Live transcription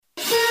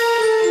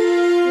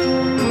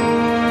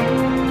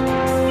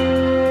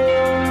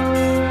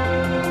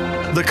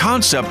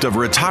concept of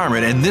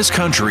retirement in this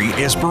country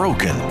is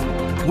broken.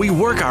 We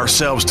work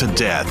ourselves to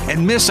death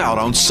and miss out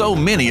on so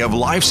many of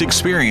life's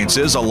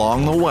experiences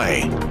along the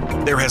way.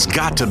 There has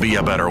got to be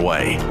a better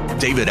way.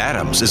 David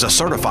Adams is a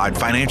certified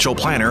financial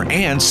planner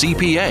and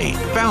CPA,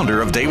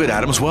 founder of David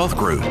Adams Wealth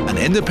Group, an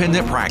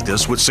independent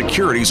practice with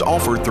securities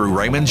offered through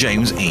Raymond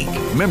James,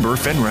 Inc., member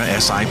FINRA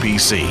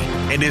SIPC,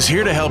 and is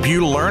here to help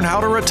you learn how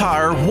to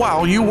retire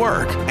while you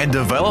work and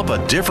develop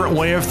a different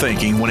way of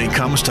thinking when it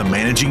comes to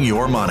managing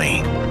your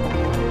money.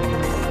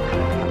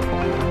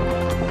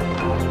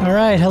 All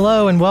right,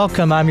 hello and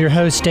welcome. I'm your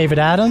host, David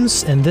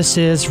Adams, and this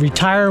is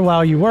Retire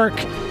While You Work.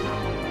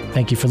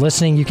 Thank you for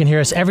listening. You can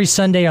hear us every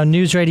Sunday on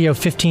News Radio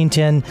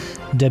 1510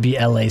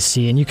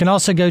 WLAC. And you can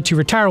also go to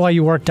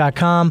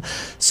retirewhileyouwork.com,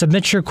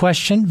 submit your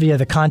question via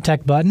the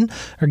contact button,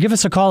 or give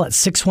us a call at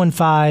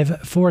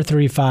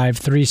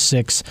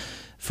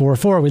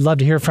 615-435-3644. We'd love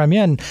to hear from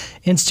you. And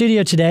in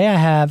studio today, I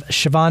have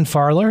Siobhan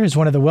Farler, who's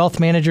one of the wealth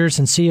managers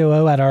and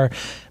COO at our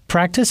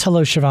practice.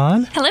 Hello,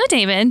 Siobhan. Hello,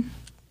 David.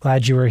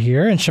 Glad you were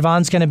here. And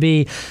Siobhan's going to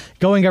be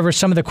going over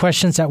some of the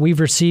questions that we've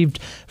received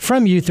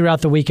from you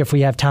throughout the week if we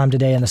have time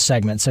today in the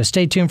segment. So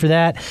stay tuned for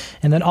that.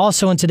 And then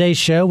also in today's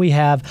show, we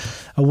have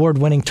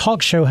award-winning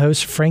talk show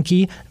host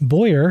Frankie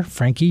Boyer.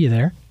 Frankie, you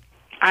there?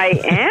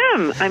 I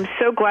am. I'm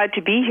so glad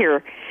to be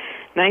here.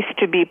 Nice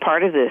to be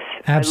part of this.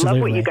 Absolutely. I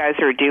love what you guys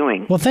are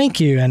doing. Well, thank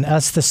you, and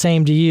us the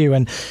same to you.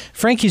 And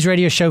Frankie's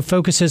radio show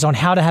focuses on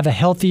how to have a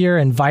healthier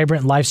and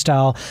vibrant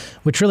lifestyle,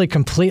 which really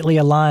completely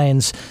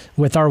aligns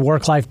with our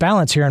work-life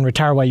balance here on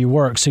Retire While You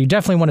Work. So you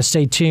definitely want to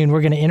stay tuned. We're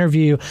going to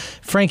interview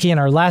Frankie in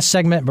our last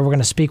segment, but we're going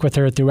to speak with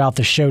her throughout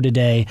the show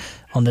today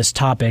on this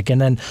topic.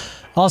 And then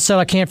also,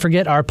 I can't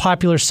forget our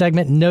popular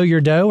segment, Know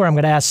Your Dough, where I'm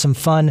going to ask some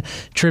fun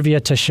trivia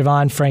to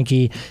Siobhan,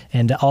 Frankie,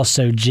 and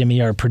also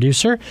Jimmy, our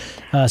producer.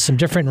 Some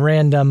different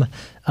random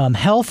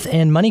health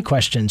and money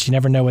questions. You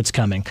never know what's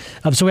coming.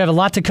 So we have a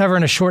lot to cover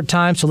in a short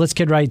time, so let's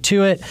get right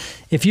to it.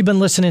 If you've been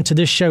listening to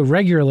this show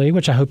regularly,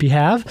 which I hope you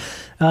have,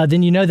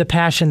 then you know the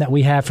passion that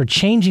we have for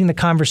changing the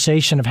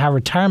conversation of how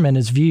retirement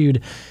is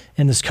viewed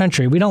in this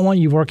country. We don't want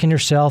you working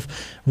yourself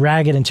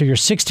ragged until you're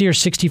 60 or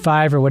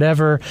 65 or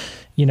whatever,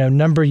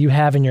 number you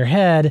have in your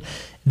head,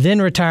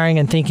 then retiring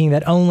and thinking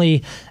that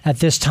only at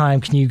this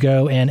time can you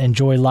go and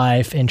enjoy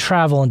life and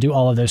travel and do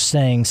all of those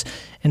things.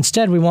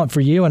 Instead, we want for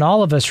you and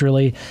all of us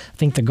really, I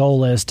think the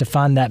goal is to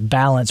find that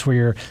balance where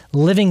you're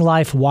living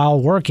life while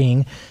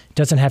working. It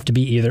doesn't have to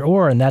be either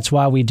or, and that's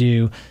why we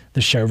do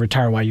the show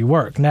Retire While You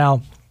Work.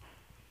 Now,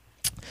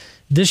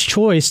 this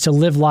choice to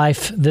live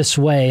life this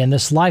way and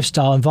this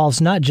lifestyle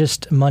involves not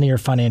just money or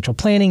financial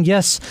planning.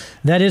 Yes,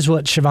 that is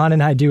what Siobhan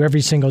and I do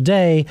every single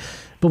day,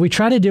 but we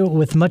try to do it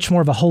with much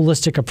more of a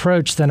holistic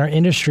approach than our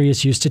industry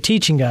is used to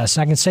teaching us.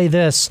 I can say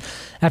this,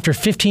 after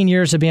 15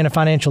 years of being a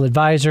financial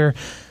advisor,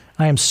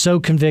 I am so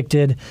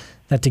convicted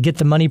that to get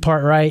the money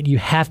part right, you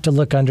have to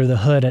look under the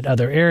hood at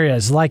other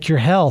areas like your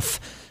health,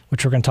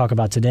 which we're going to talk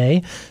about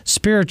today,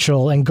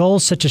 spiritual, and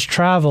goals such as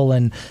travel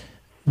and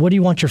what do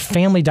you want your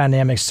family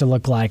dynamics to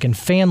look like and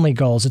family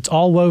goals. It's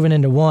all woven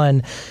into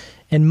one.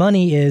 And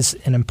money is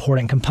an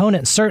important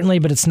component, certainly,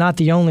 but it's not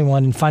the only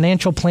one. And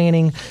financial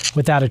planning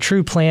without a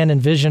true plan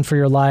and vision for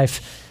your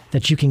life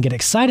that you can get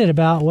excited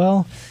about,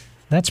 well,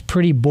 that's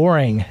pretty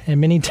boring. And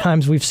many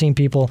times we've seen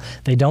people,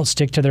 they don't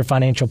stick to their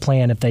financial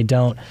plan if they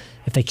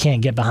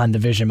can't get behind the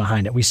vision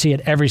behind it. We see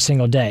it every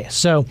single day.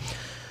 So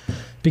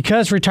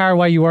because Retire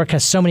While You Work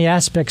has so many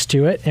aspects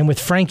to it, and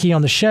with Frankie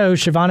on the show,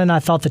 Siobhan and I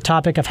thought the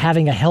topic of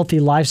having a healthy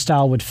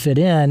lifestyle would fit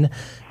in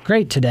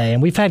great today.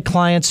 And we've had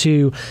clients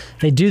who,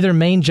 they do their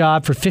main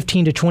job for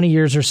 15 to 20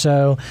 years or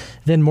so.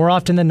 Then more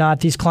often than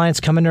not, these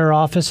clients come into our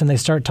office and they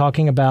start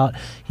talking about,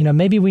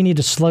 maybe we need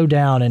to slow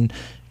down and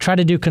try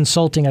to do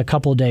consulting a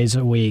couple days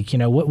a week.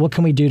 What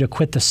can we do to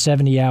quit the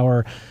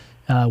 70-hour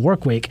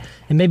work week?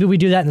 And maybe we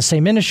do that in the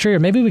same industry, or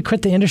maybe we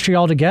quit the industry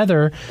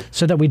altogether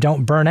so that we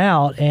don't burn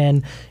out.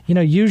 And,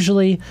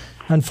 usually,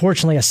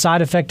 unfortunately, a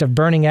side effect of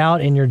burning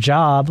out in your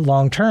job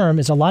long term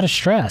is a lot of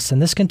stress.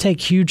 And this can take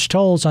huge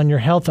tolls on your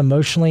health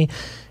emotionally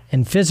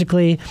and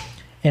physically.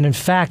 And in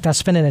fact, I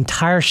spent an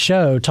entire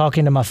show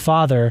talking to my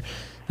father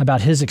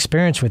about his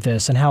experience with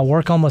this and how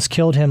work almost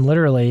killed him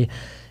literally.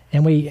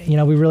 And we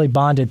really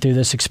bonded through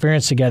this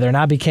experience together. And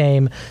I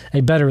became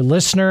a better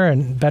listener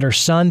and better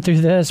son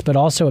through this, but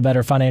also a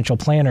better financial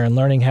planner and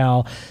learning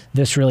how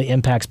this really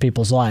impacts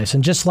people's lives.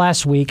 And just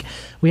last week,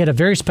 we had a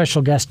very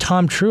special guest,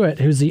 Tom Truitt,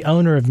 who's the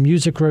owner of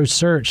Music Row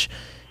Search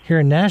here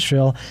in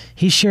Nashville.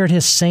 He shared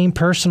his same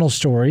personal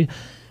story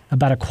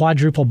about a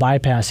quadruple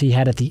bypass he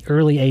had at the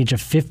early age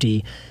of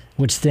 50,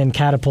 which then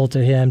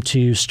catapulted him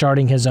to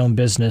starting his own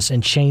business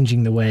and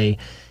changing the way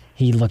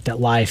he looked at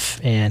life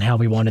and how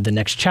we wanted the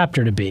next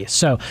chapter to be.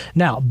 So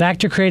now back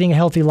to creating a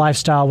healthy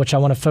lifestyle, which I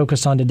want to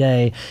focus on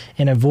today,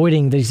 and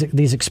avoiding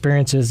these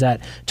experiences that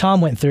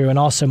Tom went through and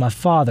also my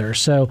father.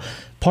 So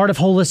part of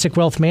holistic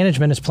wealth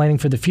management is planning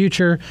for the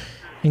future,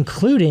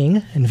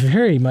 including, and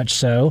very much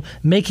so,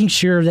 making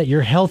sure that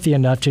you're healthy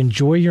enough to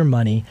enjoy your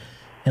money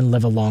and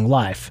live a long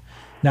life.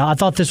 Now, I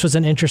thought this was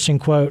an interesting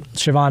quote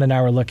Siobhan and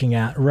I were looking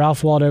at.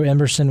 Ralph Waldo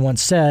Emerson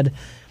once said,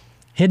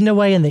 "Hidden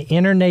away in the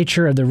inner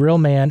nature of the real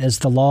man is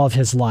the law of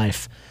his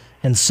life.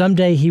 And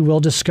someday he will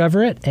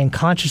discover it and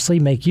consciously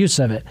make use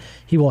of it.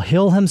 He will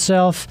heal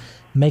himself,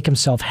 make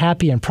himself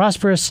happy and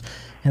prosperous,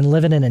 and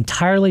live in an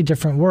entirely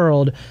different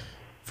world,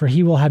 for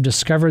he will have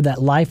discovered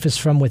that life is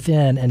from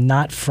within and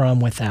not from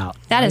without."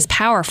 That is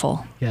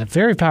powerful. Yeah,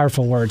 very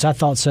powerful words. I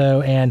thought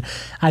so. And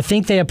I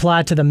think they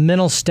apply to the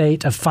mental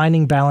state of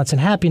finding balance and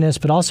happiness,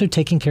 but also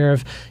taking care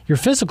of your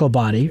physical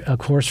body, of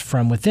course,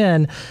 from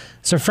within.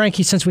 So,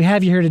 Frankie, since we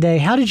have you here today,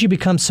 how did you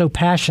become so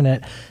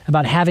passionate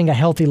about having a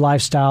healthy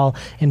lifestyle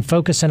and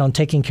focusing on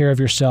taking care of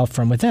yourself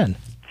from within?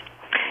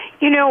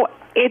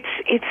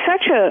 It's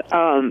such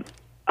a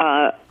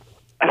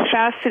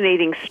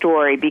fascinating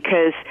story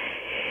because,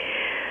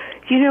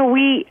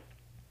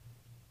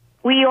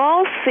 we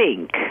all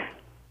think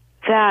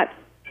that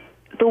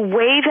the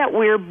way that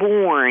we're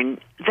born,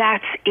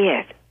 that's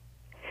it.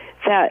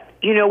 That,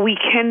 we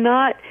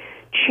cannot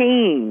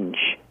change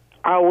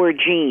our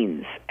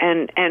genes.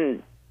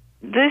 And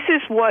this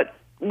is what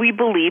we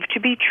believe to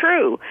be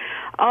true.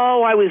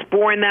 Oh, I was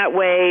born that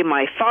way,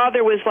 my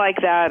father was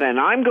like that, and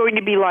I'm going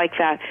to be like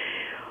that.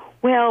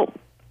 Well,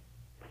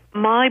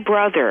 my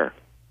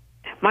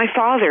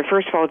father,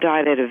 first of all,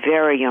 died at a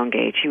very young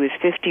age. He was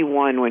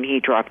 51 when he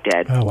dropped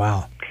dead. Oh,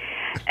 wow.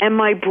 And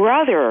my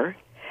brother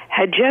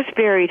had just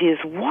buried his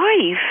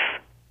wife,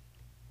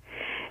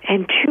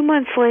 and 2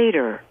 months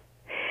later,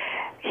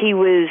 he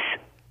was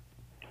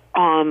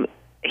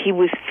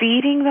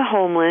feeding the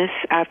homeless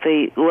at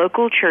the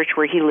local church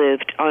where he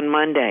lived on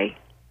Monday.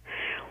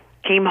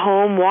 Came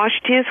home,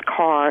 washed his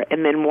car,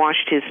 and then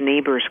washed his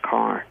neighbor's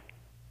car,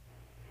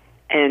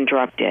 and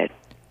dropped dead.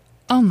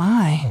 Oh,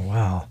 my. Oh,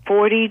 wow.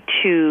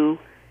 42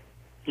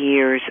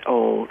 years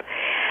old.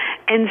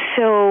 And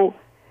so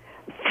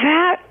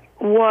that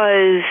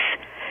was,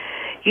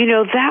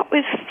 that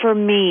was for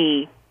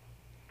me,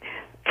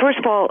 first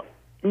of all,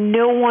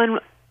 no one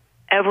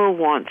ever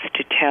wants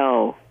to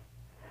tell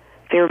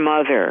their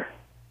mother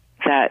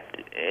that,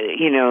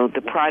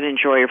 the pride and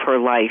joy of her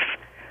life,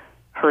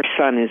 her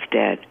son is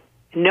dead.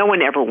 No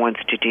one ever wants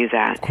to do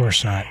that. Of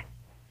course not.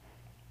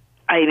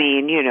 I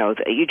mean,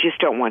 you just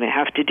don't want to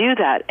have to do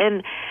that.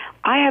 And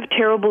I have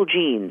terrible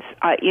genes.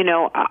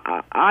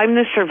 I'm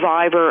the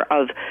survivor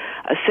of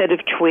a set of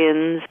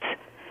twins.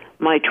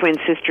 My twin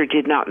sister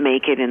did not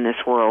make it in this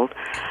world.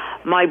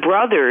 My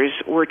brothers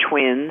were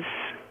twins,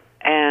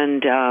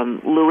 and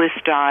Louis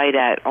died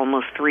at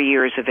almost 3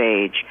 years of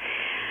age.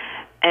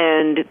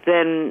 And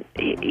then,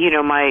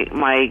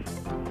 my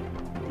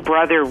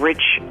brother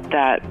Rich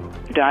that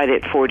died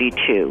at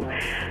 42.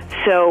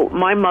 So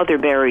my mother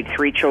buried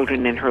 3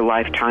 children in her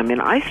lifetime,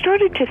 and I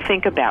started to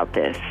think about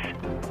this.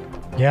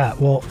 Yeah,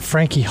 well,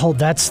 Frankie,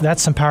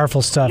 that's some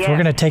powerful stuff. Yeah. We're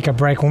going to take a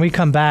break. When we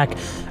come back,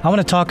 I want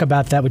to talk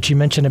about that, what you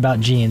mentioned about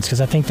genes, because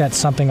I think that's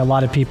something a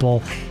lot of people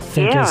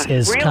think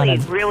is really, kind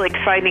of... real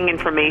exciting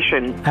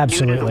information.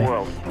 Absolutely. New to the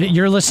world.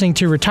 You're listening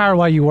to Retire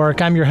While You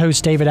Work. I'm your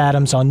host, David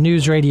Adams, on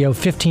News Radio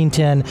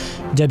 1510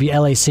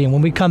 WLAC. And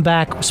when we come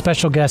back,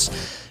 special guest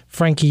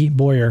Frankie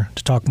Boyer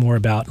to talk more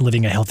about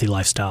living a healthy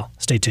lifestyle.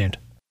 Stay tuned.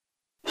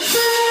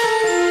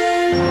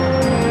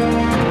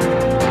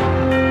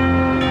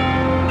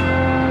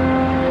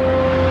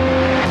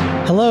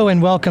 Hello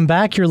and welcome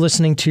back. You're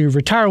listening to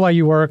Retire While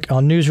You Work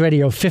on News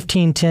Radio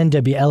 1510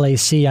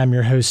 WLAC. I'm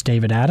your host,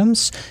 David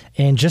Adams.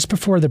 And just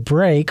before the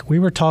break, we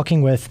were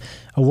talking with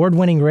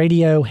award-winning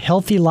radio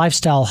healthy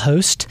lifestyle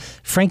host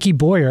Frankie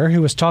Boyer,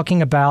 who was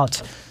talking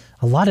about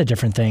a lot of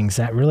different things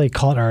that really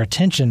caught our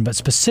attention. But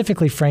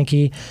specifically,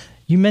 Frankie,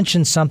 you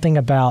mentioned something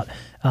about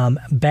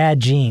bad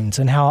genes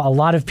and how a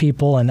lot of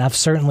people, and I've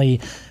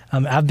certainly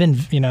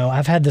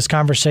I've had this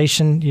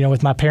conversation,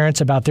 with my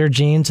parents about their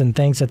genes and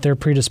things that they're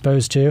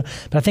predisposed to.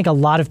 But I think a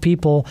lot of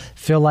people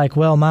feel like,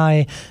 well,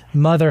 my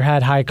mother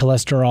had high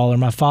cholesterol or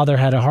my father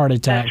had a heart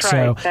attack, That's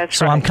right.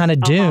 so I'm kind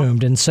of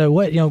doomed. And so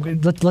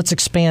let's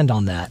expand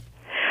on that.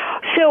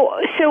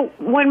 So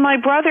when my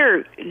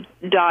brother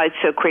died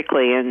so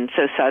quickly and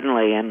so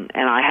suddenly, and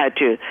I had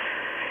to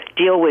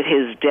deal with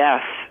his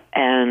death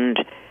and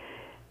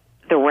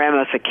the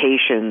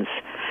ramifications,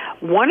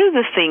 one of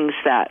the things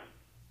that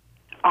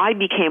I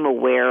became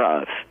aware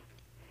of,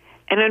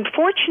 and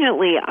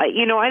unfortunately,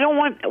 I don't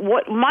want,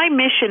 what my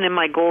mission and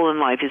my goal in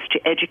life is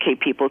to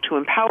educate people, to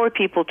empower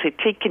people to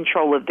take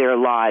control of their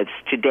lives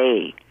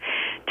today,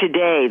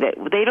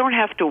 that they don't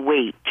have to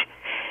wait.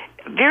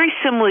 Very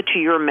similar to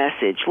your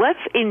message. Let's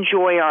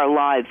enjoy our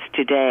lives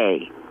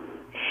today,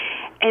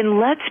 and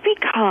let's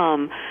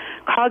become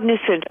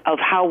cognizant of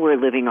how we're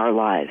living our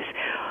lives.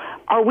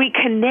 Are we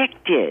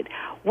connected?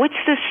 What's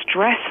the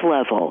stress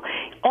level?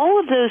 All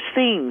of those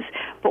things.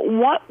 But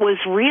what was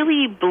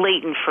really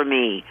blatant for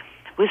me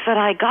was that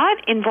I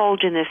got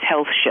involved in this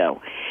health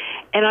show.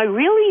 And I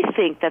really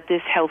think that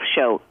this health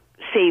show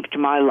saved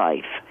my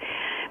life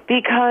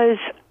because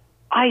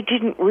I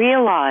didn't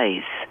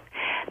realize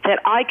that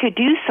I could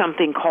do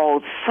something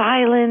called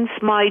silence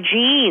my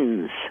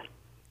genes.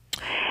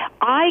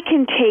 I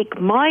can take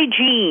my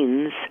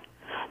genes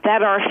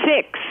that are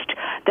fixed,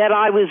 that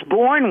I was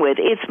born with,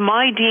 it's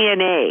my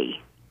DNA,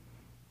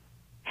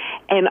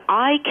 and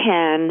I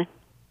can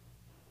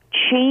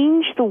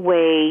change the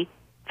way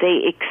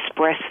they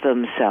express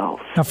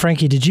themselves. Now,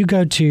 Frankie, did you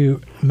go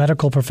to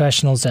medical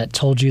professionals that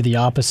told you the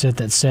opposite,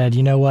 that said,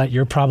 you know what,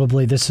 you're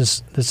probably, this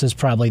is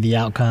probably the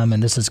outcome,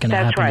 and this is going to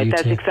happen to you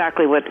That's too? right. That's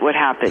exactly what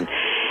happened.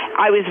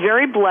 I was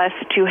very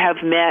blessed to have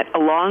met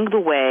along the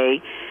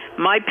way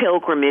my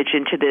pilgrimage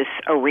into this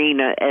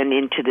arena and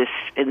into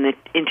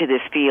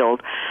this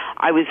field.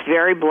 I was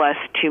very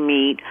blessed to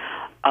meet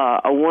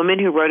a woman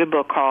who wrote a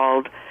book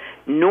called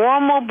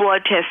Normal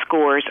Blood Test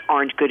Scores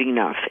Aren't Good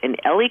Enough. And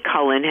Ellie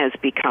Cullen has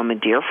become a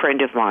dear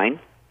friend of mine.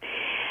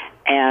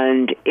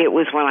 And it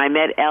was when I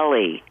met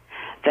Ellie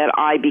that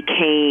I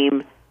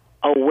became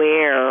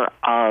aware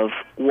of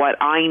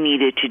what I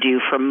needed to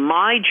do for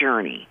my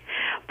journey,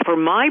 for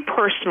my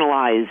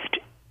personalized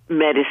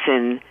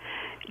medicine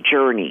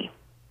journey,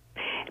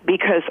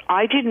 because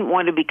I didn't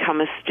want to become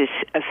a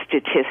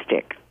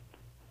statistic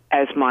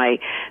as my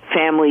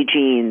family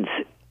genes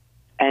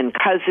and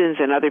cousins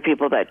and other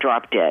people that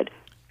dropped dead.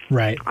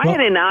 Right. I had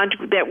an aunt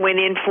that went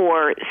in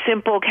for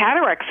simple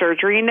cataract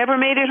surgery and never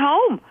made it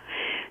home.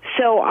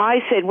 So I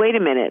said, wait a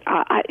minute,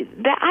 I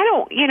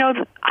don't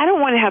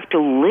want to have to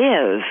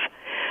live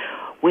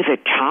with a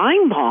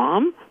time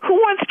bomb. Who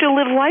wants to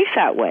live life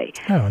that way?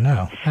 Oh,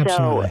 no,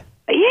 absolutely.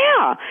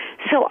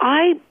 So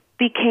I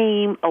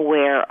became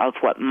aware of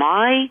what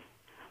my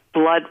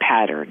blood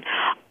pattern,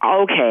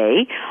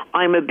 okay,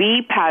 I'm a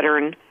B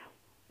pattern.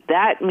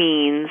 That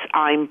means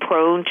I'm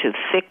prone to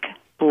thick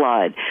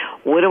blood.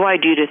 What do I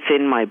do to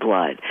thin my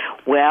blood?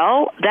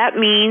 Well, that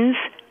means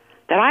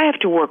that I have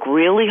to work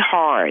really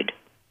hard.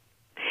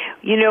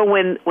 You know,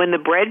 when the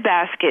bread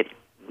basket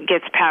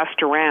gets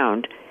passed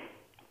around,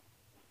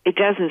 it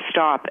doesn't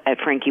stop at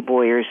Frankie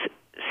Boyer's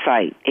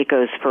site. It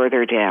goes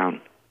further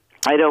down.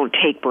 I don't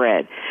take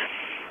bread.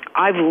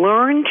 I've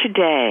learned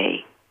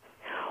today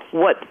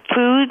what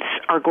foods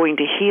are going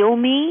to heal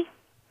me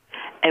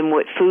and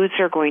what foods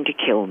are going to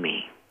kill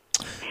me.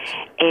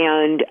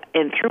 And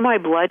through my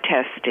blood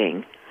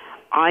testing,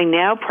 I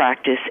now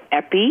practice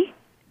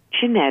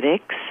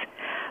epigenetics,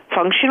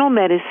 functional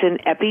medicine,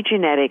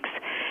 epigenetics,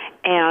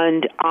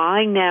 and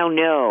I now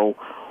know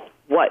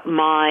what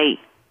my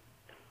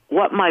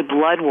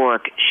blood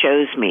work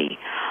shows me.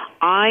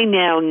 I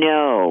now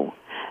know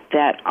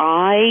that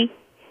I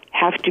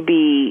have to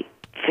be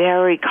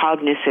very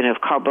cognizant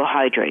of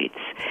carbohydrates,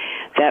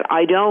 that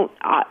I don't,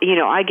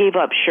 I gave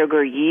up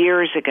sugar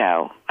years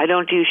ago. I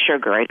don't do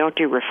sugar. I don't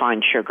do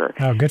refined sugar.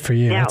 Oh, good for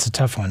you. Now, that's a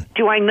tough one.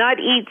 Do I not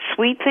eat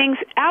sweet things?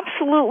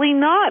 Absolutely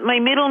not. My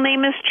middle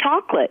name is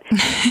Chocolate.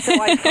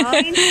 So I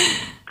find...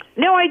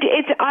 No,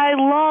 I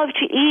love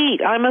to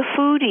eat. I'm a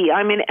foodie.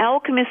 I'm an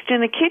alchemist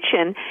in the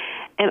kitchen,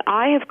 and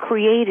I have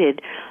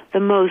created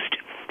the most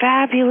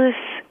fabulous,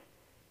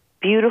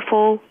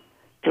 beautiful,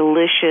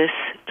 delicious,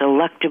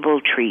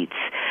 delectable treats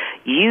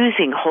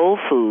using whole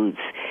foods,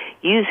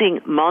 using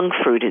monk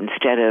fruit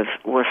instead of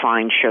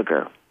refined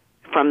sugar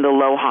from the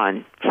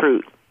Lohan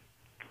fruit.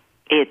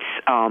 It's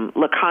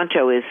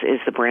Lakanto is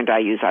the brand I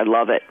use. I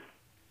love it.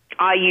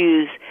 I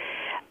use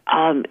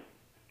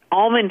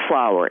almond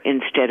flour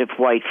instead of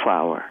white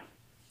flour.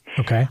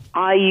 Okay.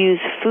 I use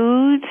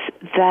foods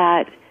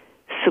that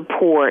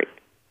support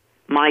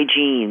my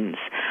genes.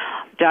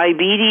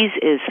 Diabetes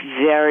is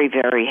very,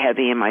 very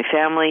heavy in my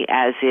family,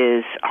 as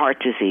is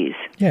heart disease.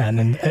 Yeah, and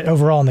then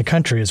overall in the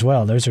country as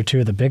well. Those are two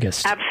of the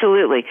biggest.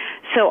 Absolutely.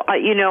 So,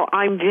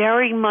 I'm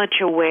very much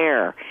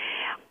aware.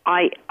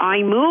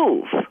 I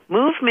move.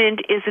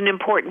 Movement is an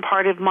important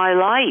part of my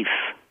life.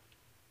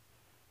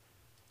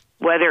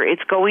 Whether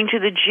it's going to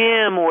the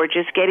gym or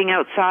just getting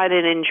outside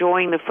and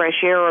enjoying the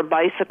fresh air or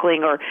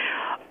bicycling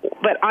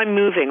but I'm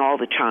moving all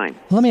the time.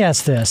 Let me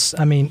ask this.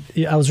 I mean,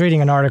 I was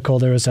reading an article.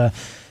 There was a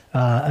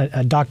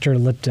Dr.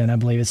 Lipton, I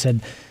believe it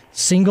said,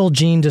 single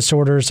gene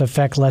disorders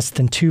affect less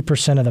than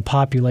 2% of the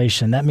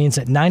population. That means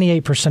that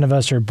 98% of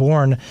us are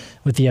born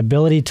with the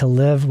ability to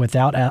live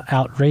without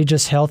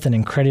outrageous health and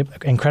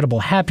incredible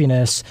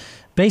happiness,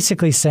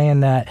 basically saying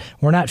that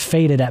we're not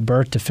fated at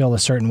birth to feel a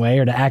certain way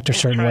or to act a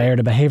certain way or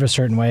to behave a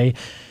certain way.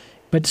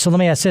 But so let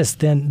me ask this,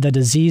 then the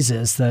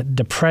diseases, the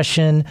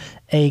depression,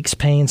 aches,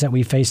 pains that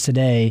we face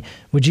today,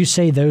 would you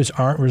say those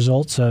aren't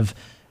results of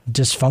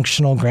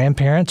dysfunctional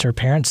grandparents or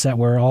parents that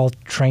we're all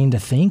trained to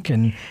think?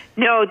 And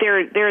no,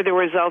 they're the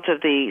result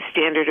of the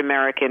standard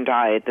American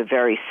diet, the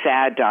very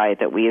sad diet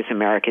that we as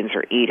Americans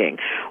are eating.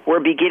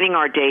 We're beginning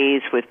our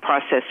days with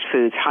processed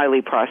foods,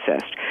 highly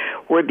processed.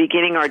 We're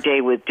beginning our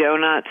day with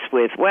donuts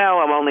with,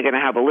 I'm only going to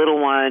have a little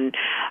one.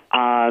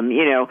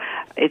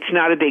 It's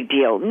not a big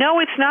deal. No,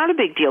 it's not a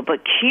big deal.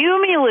 But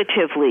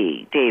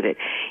cumulatively, David,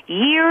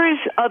 years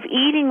of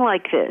eating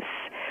like this,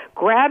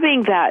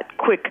 grabbing that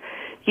quick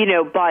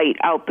bite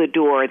out the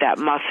door, that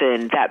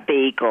muffin, that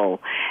bagel,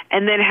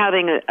 and then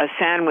having a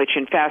sandwich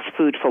and fast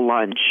food for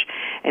lunch,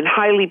 and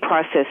highly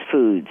processed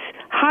foods,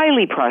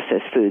 highly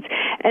processed foods.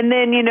 And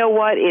then, you know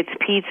what? It's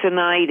pizza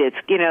night. It's,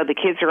 the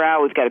kids are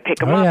out. We've got to pick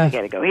them up. Yeah. We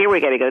got to go here.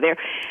 We got to go there.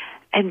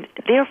 And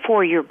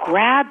therefore, you're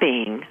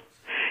grabbing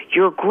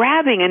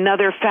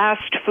another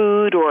fast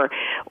food or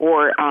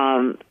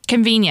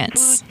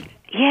convenience. Food.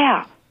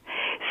 Yeah.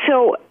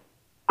 So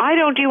I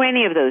don't do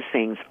any of those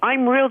things.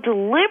 I'm real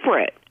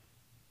deliberate.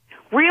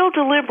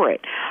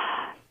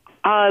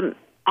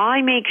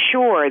 I make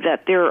sure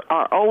that there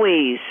are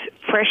always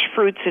fresh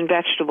fruits and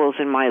vegetables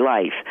in my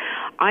life.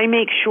 I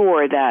make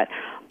sure that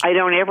I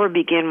don't ever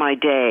begin my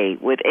day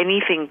with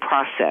anything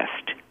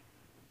processed.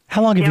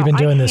 How long have you been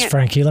doing this,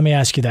 Frankie? Let me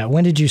ask you that.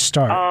 When did you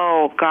start?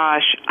 Oh,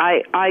 gosh.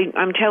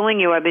 I'm telling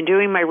you, I've been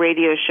doing my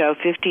radio show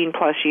 15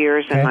 plus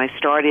years, and I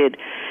started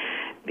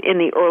in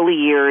the early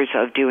years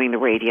of doing the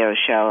radio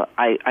show.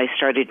 I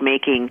started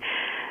making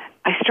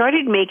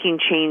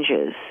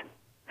changes.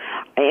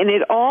 And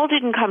it all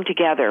didn't come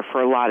together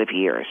for a lot of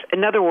years.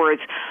 In other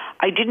words,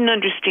 I didn't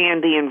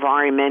understand the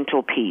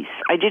environmental piece.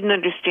 I didn't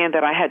understand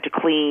that I had to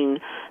clean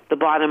the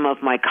bottom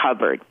of my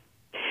cupboard.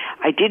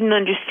 I didn't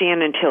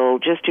understand until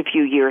just a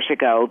few years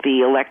ago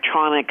the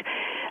electronic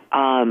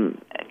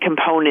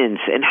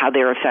components and how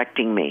they're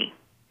affecting me.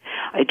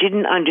 I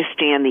didn't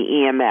understand the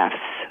EMFs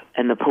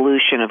and the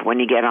pollution of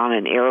when you get on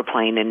an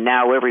airplane, and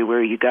now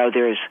everywhere you go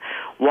there's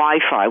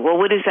Wi-Fi. Well,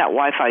 what is that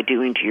Wi-Fi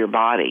doing to your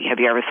body? Have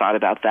you ever thought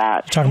about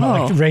that? You're talking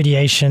about like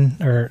radiation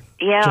or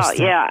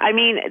yeah. I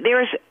mean,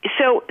 there's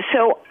so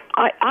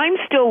I'm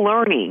still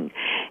learning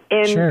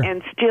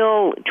and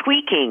still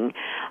tweaking.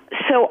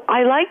 So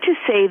I like to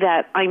say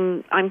that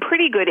I'm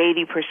pretty good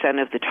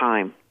 80% of the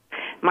time.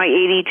 My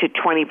 80 to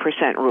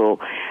 20% rule.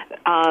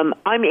 I'm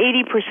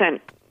 80%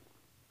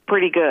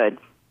 pretty good.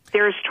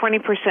 There's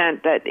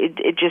 20% that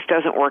it just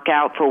doesn't work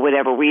out for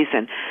whatever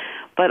reason.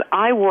 But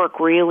I work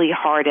really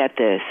hard at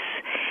this.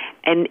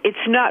 And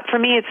it's not, for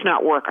me, it's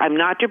not work. I'm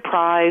not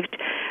deprived.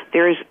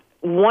 There's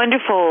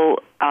wonderful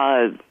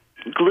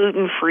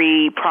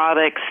gluten-free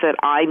products that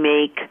I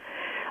make.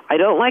 I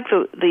don't like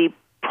the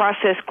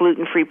processed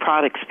gluten-free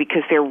products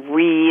because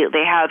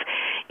they have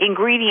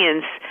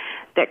ingredients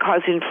that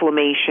cause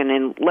inflammation.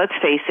 And let's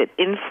face it,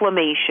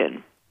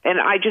 inflammation. And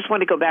I just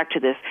want to go back to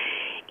this.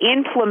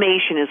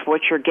 Inflammation is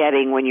what you're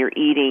getting when you're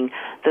eating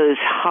those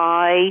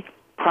high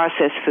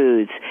processed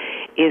foods,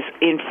 is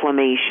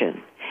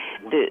inflammation.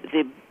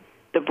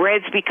 The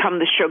breads become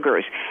the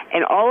sugars,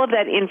 and all of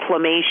that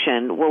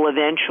inflammation will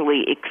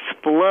eventually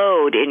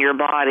explode in your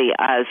body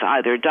as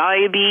either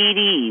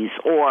diabetes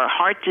or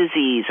heart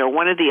disease or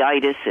one of the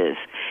itises.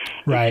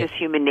 Right. It's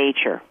just human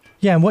nature.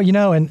 Yeah, and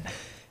and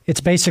it's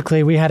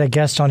basically, we had a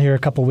guest on here a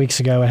couple weeks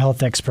ago, a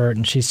health expert,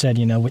 and she said,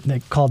 they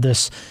called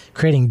this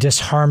creating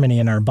disharmony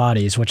in our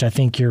bodies, which I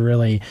think you're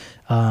really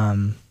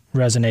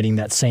resonating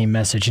that same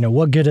message.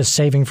 What good is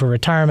saving for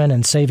retirement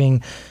and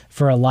saving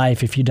for a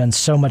life if you've done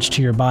so much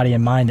to your body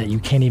and mind that you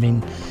can't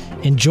even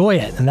enjoy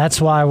it? And that's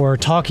why we're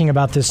talking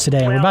about this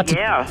today. And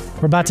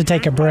we're about to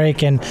take a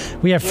break, and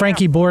we have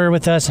Frankie Boyer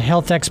with us, a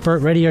health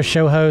expert, radio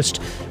show host.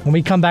 When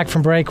we come back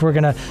from break, we're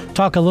going to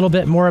talk a little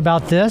bit more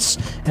about this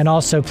and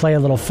also play a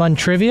little fun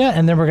trivia,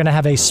 and then we're going to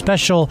have a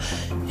special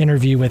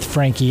interview with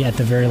Frankie at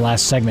the very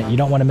last segment. You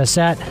don't want to miss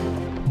that.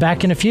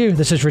 Back in a few.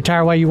 This is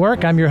Retire While You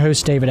Work. I'm your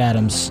host, David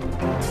Adams.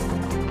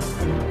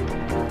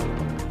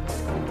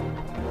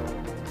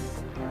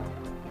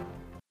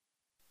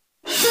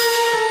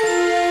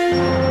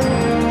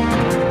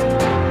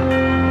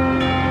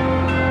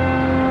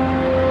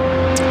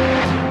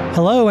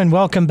 Hello and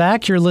welcome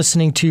back. You're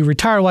listening to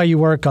Retire While You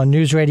Work on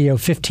News Radio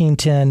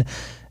 1510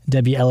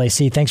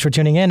 WLAC. Thanks for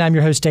tuning in. I'm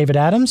your host, David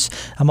Adams.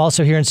 I'm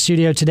also here in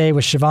studio today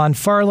with Siobhan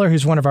Farler,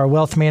 who's one of our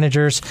wealth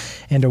managers,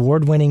 and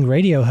award-winning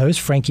radio host,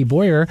 Frankie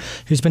Boyer,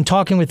 who's been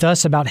talking with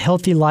us about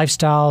healthy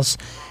lifestyles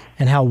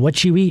and how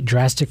what you eat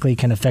drastically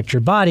can affect your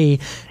body.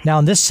 Now,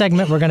 in this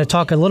segment, we're going to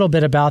talk a little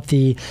bit about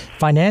the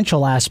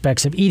financial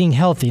aspects of eating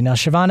healthy. Now,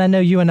 Siobhan, I know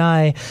you and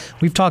I,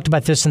 we've talked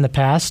about this in the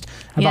past,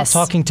 about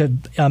talking to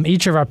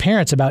each of our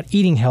parents about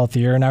eating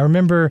healthier. And I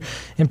remember,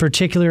 in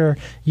particular,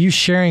 you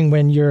sharing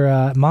when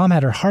your mom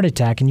had her heart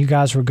attack and you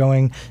guys were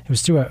going, it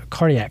was through a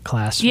cardiac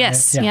class.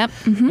 Yes, right? Yeah. Yep.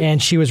 Mm-hmm.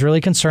 And she was really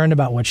concerned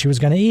about what she was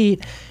going to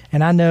eat.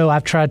 And I know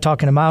I've tried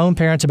talking to my own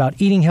parents about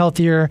eating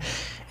healthier,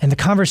 and the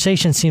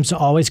conversation seems to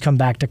always come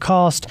back to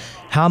cost,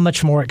 how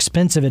much more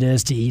expensive it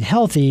is to eat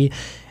healthy.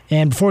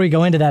 And before we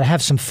go into that, I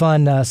have some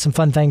fun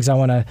things I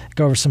want to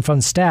go over, some fun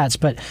stats.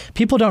 But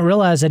people don't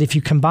realize that if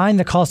you combine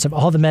the cost of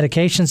all the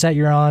medications that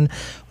you're on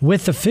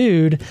with the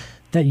food,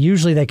 that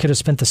usually they could have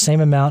spent the same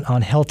amount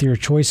on healthier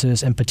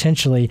choices and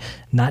potentially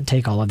not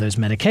take all of those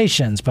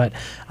medications. But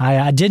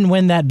I didn't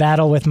win that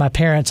battle with my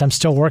parents. I'm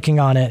still working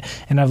on it,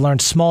 and I've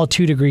learned small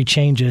 2-degree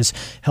changes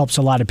helps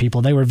a lot of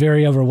people. They were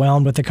very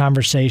overwhelmed with the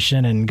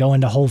conversation and going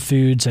to Whole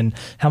Foods and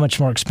how much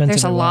more expensive it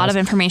was. There's a lot of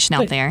information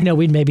out there.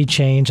 We'd maybe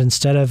change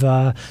instead of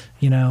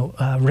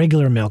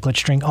regular milk,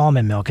 let's drink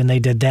almond milk, and they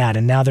did that,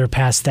 and now they're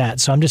past that.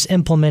 So I'm just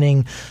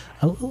implementing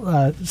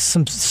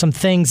some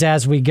things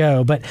as we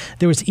go. But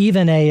there was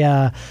even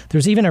a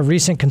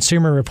recent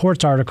Consumer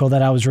Reports article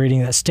that I was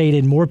reading that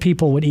stated more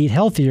people would eat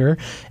healthier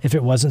if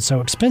it wasn't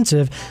so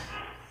expensive.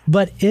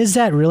 But is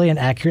that really an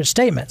accurate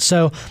statement?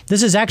 So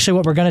this is actually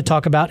what we're going to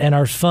talk about in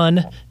our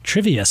fun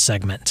trivia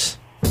segment.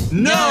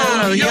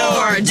 Know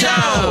your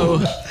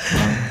dough!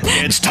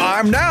 It's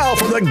time now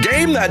for the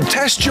game that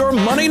tests your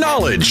money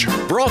knowledge.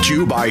 Brought to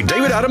you by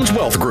David Adams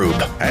Wealth Group.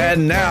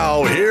 And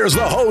now, here's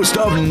the host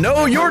of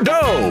Know Your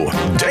Dough,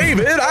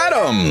 David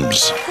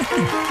Adams.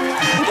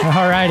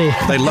 All righty.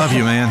 They love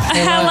you, man.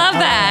 I love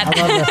that.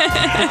 I love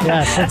it.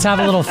 Yes, let's have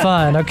a little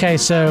fun. Okay,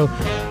 so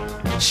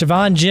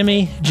Siobhan,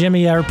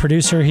 Jimmy, our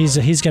producer, he's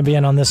going to be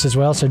in on this as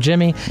well. So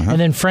Jimmy, and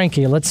then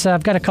Frankie.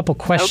 I've got a couple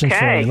questions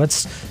for you.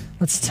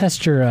 Let's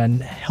test your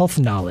health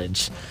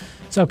knowledge.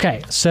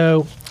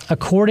 So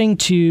according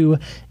to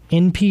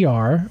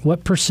NPR,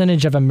 what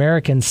percentage of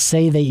Americans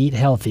say they eat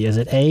healthy? Is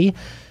it A,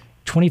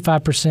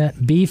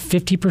 25%, B,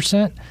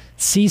 50%,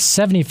 C,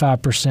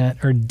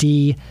 75%, or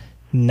D,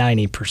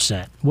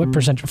 90%? What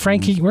percent?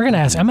 Frankie,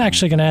 I'm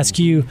actually going to ask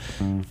you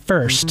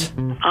first.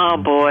 Oh,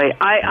 boy.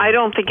 I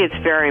don't think it's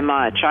very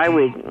much.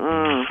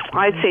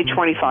 I'd say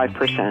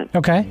 25%.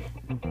 Okay.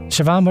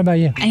 Siobhan, what about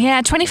you?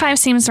 Yeah, 25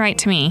 seems right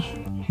to me.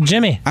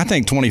 Jimmy. I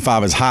think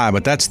 25 is high,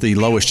 but that's the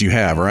lowest you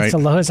have, right? That's the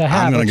lowest I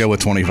have. I'm going to go with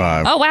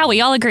 25. Oh, wow.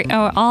 We all agree.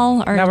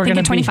 All are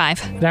thinking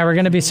 25. Now we're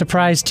going to be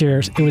surprised here.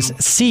 It was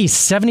C,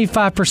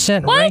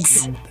 75%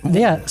 What?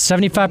 Yeah,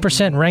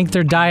 75% ranked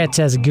their diets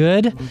as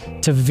good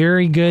to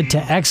very good to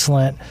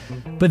excellent.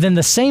 But then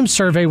the same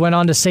survey went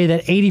on to say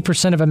that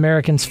 80% of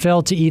Americans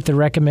fail to eat the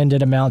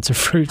recommended amounts of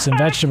fruits and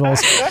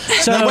vegetables.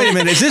 So Now, wait a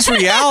minute. Is this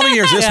reality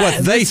or is this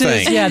what they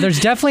think? There's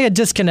definitely a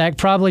disconnect,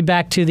 probably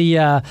back to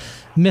the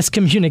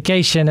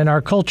miscommunication in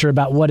our culture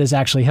about what is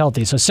actually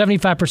healthy. So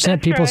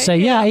 75% people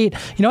say, I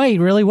eat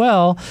really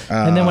well.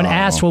 And then when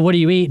asked, well, what do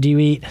you eat? Do you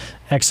eat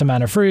X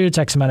amount of fruits,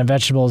 X amount of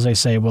vegetables? They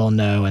say, well,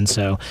 no. And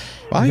so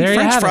I eat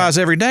French fries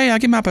every day. I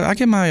get my Those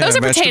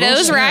are vegetables.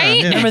 potatoes, right?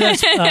 Yeah. Remember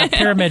those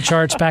pyramid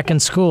charts back in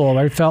school?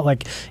 I felt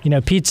like,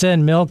 pizza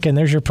and milk, and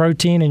there's your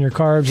protein and your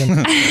carbs. And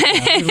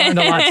we learned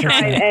a lot since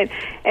then.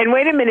 And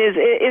wait a minute,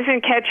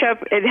 isn't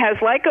ketchup, it has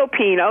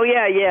lycopene. Oh,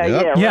 yeah.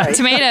 Right.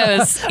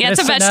 Tomatoes. Yeah,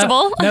 it's a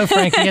vegetable. No,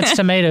 Frankie, it's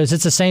tomatoes.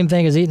 It's the same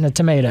thing as eating a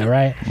tomato,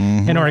 right?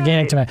 An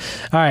organic tomato.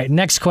 All right,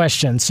 next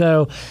question.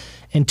 So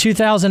in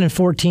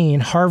 2014,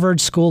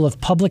 Harvard School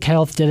of Public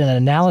Health did an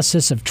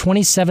analysis of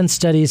 27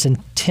 studies in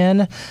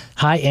 10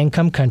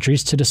 high-income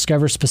countries to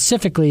discover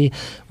specifically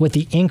what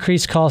the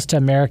increased cost to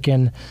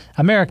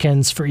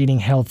Americans for eating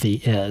healthy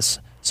is.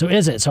 So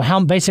how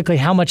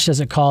much does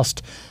it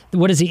cost?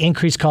 What is the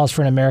increased cost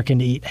for an American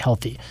to eat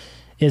healthy?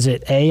 Is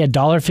it A,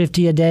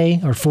 $1.50 a day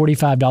or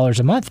 $45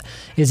 a month?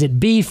 Is it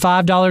B,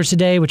 $5 a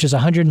day, which is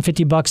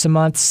 $150 a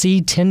month?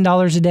 C,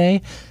 $10 a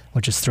day,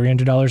 which is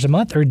 $300 a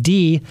month? Or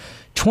D,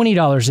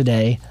 $20 a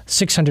day,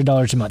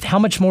 $600 a month? How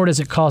much more does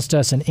it cost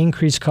us an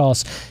increased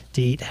cost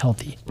to eat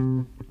healthy?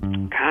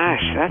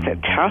 Gosh, that's a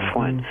tough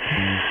one.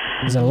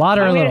 Is it a lot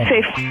or a little?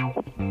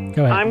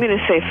 Go ahead. I'm going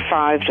to say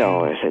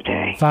 $5 a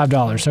day.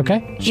 $5, okay.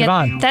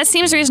 Siobhan. Yeah, that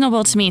seems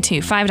reasonable to me, too.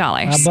 $5.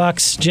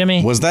 $5.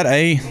 Jimmy. Was that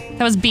A?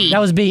 That was B. That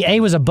was B. A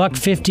was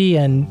 $1.50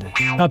 and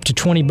up to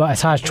 $20,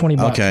 as high as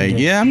 $20. Okay,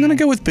 yeah, I'm going to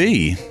go with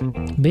B.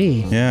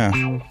 B.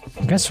 Yeah.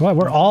 Guess what?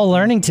 We're all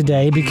learning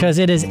today because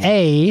it is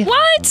A.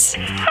 What?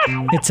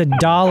 It's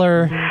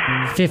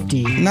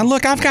 $1.50. Now,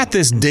 look, I've got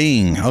this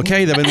ding,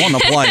 okay, that I've been wanting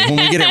to play when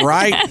we get it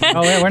right.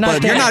 Oh, we're not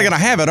But there. you're not going to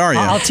have it, are you?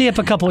 I'll tee up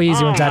a couple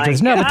easy ones after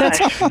this. No, but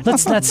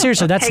that's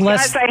seriously, that's Hey,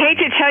 less. guys, I hate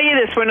to tell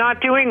you this, we're not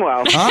doing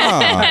well.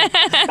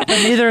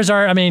 Neither is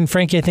our,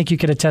 Frankie, I think you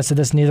could attest to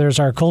this, neither is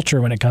our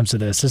culture when it comes to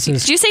this. This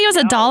is, Did you say it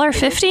was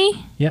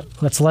 $1.50? yep,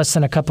 that's less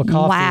than a cup of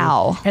coffee.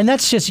 Wow. And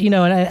that's just, and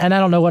I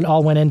don't know what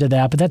all went into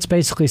that, but that's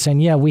basically saying,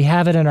 we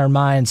have it in our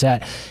minds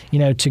that,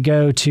 to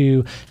go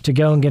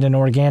and get an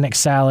organic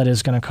salad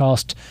is going to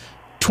cost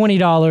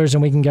 $20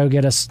 and we can go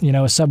get a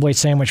Subway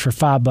sandwich for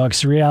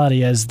 $5. The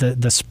reality is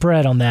the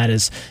spread on that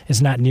is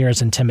not near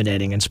as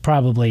intimidating. It's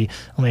probably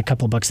only a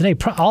couple of bucks a day.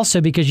 Also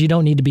because you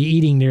don't need to be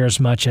eating near as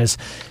much as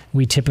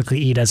we typically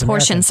eat as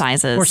Americans.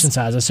 Portion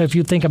sizes. So if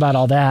you think about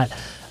all that,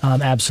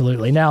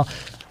 absolutely. Now,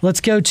 let's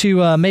go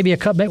to maybe a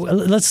couple.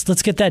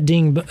 Let's get that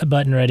ding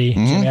button ready,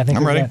 Jimmy. I think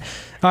I'm ready.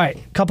 All right,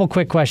 couple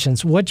quick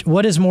questions.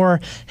 What is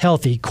more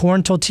healthy,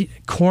 corn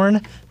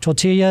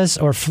tortillas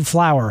or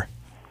flour?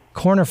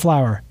 Corn or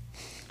flour?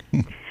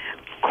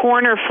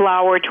 Corn or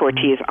flour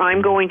tortillas?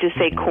 I'm going to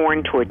say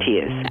corn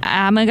tortillas.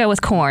 I'm going to go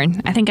with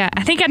corn. I think I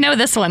know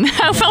this one.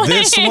 Hopefully.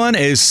 This one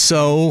is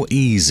so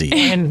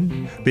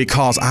easy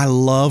because I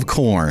love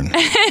corn.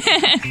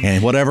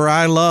 And whatever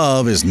I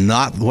love is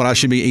not what I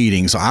should be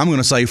eating. So I'm going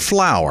to say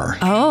flour.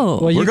 Oh.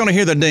 Well, We're going to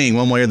hear the ding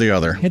one way or the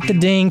other. Hit the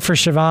ding for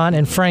Siobhan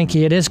and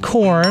Frankie. It is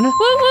corn. Woo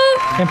woo.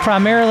 And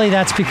primarily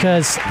that's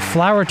because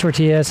flour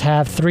tortillas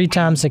have 3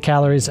 times the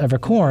calories of a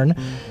corn.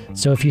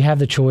 So if you have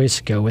the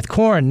choice, go with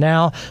corn.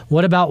 Now,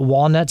 what about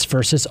walnuts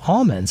versus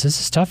almonds? This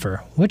is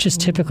tougher. Which is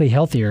typically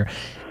healthier?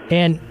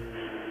 And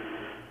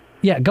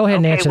Yeah, go ahead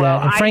and answer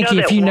that. And Frankie,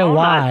 if you know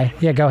why,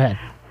 go ahead.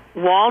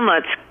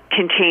 Walnuts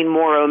contain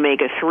more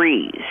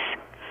omega-3s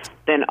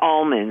than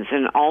almonds,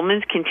 and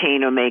almonds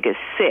contain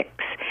omega-6.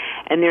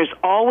 And there's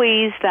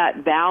always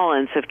that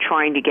balance of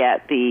trying to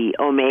get the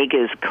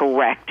omegas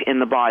correct in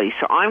the body.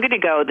 So I'm going to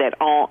go that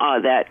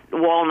that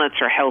walnuts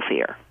are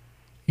healthier.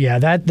 Yeah,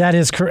 that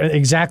is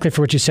exactly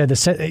for what you said.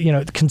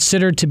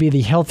 Considered to be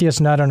the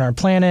healthiest nut on our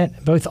planet.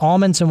 Both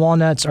almonds and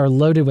walnuts are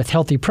loaded with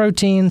healthy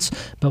proteins,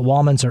 but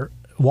walnuts.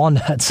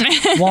 There's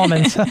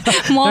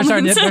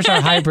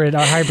our hybrid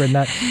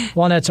nut.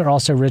 Walnuts are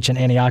also rich in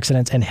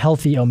antioxidants and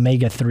healthy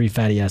omega-3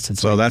 fatty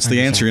acids. So that's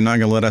the answer. You're not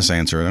going to let us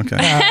answer it. Okay.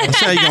 Let's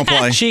see how you're going to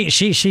play.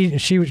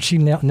 She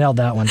nailed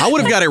that one. I would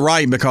have got it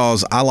right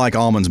because I like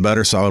almonds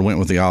better, so I went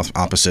with the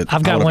opposite.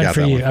 I've got one for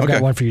you. I've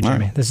got one for you,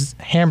 Jimmy. Right. This is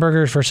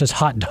hamburgers versus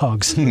hot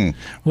dogs,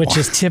 which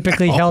is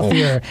typically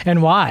healthier.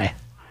 And why?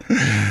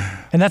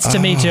 And that's to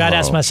me, too. I'd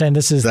ask myself,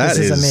 this is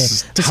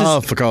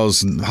tough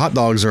because hot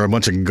dogs are a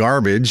bunch of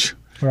garbage.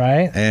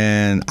 Right.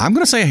 And I'm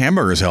going to say a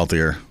hamburger is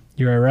healthier.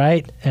 You're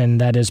right. And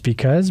that is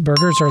because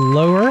burgers are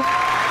lower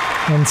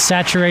in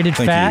saturated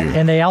fat,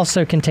 and they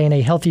also contain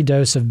a healthy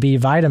dose of B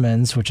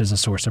vitamins, which is a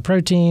source of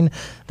protein.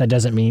 That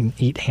doesn't mean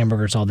eat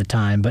hamburgers all the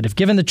time. But if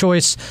given the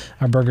choice,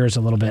 a burger is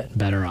a little bit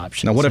better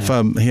option. Now, what if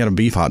he had a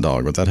beef hot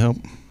dog? Would that help?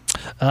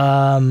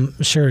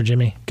 Sure,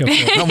 Jimmy. Go for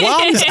it.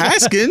 Well, I'm just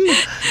asking.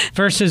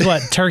 Versus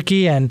what?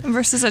 Turkey and...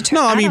 Versus a turkey.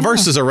 No, I mean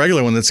versus a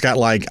regular one that's got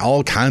like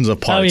all kinds of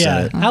parts in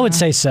it. I would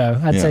say so.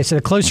 I'd say so.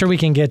 The closer we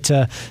can get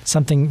to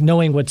something,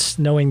 knowing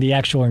the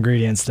actual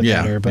ingredients, the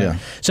better. But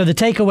so the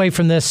takeaway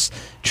from this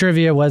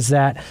trivia was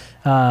that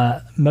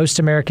most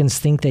Americans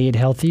think they eat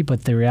healthy,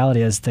 but the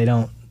reality is they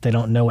don't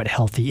know what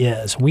healthy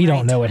is. We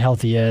don't know what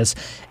healthy is.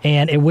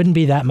 And it wouldn't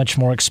be that much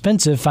more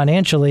expensive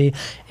financially.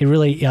 It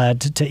really,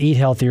 to eat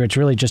healthier, it's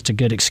really just a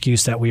good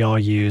excuse that we all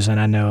use. And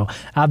I know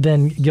I've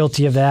been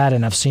guilty of that,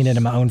 and I've seen it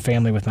in my own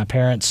family with my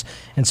parents.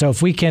 And so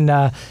if we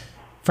can,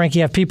 Frankie,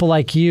 have people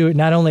like you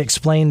not only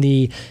explain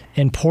the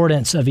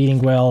importance of eating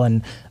well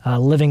and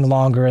living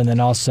longer, and then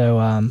also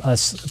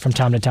us from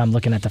time to time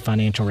looking at the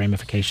financial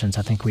ramifications,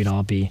 I think we'd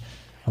all be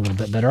a little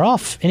bit better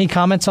off. Any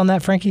comments on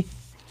that, Frankie?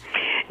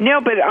 No,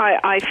 but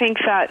I think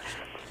that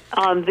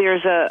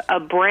there's a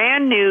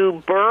brand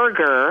new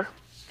burger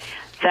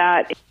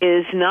that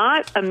is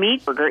not a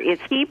meat burger.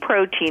 It's pea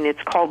protein.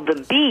 It's called the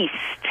Beast.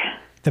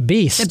 The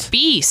Beast. The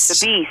Beast.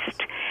 The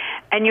Beast.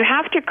 And you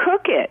have to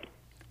cook it.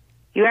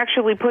 You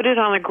actually put it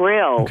on a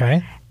grill.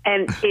 Okay.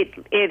 And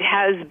it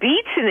has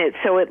beets in it,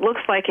 so it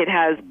looks like it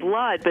has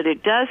blood, but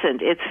it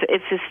doesn't.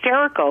 It's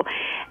hysterical.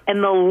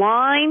 And the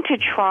line to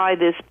try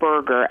this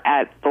burger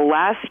at the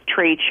last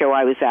trade show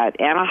I was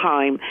at,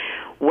 Anaheim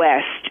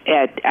West,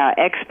 at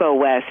Expo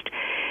West,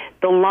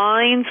 the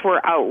lines were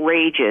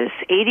outrageous.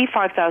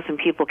 85,000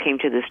 people came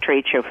to this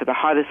trade show for the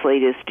hottest,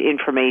 latest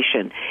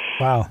information.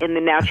 Wow. In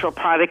the natural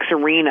products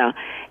arena.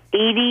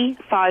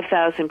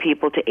 85,000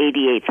 people to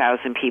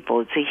 88,000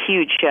 people. It's a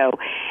huge show.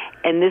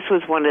 And this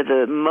was one of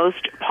the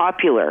most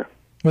popular.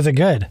 Was it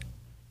good?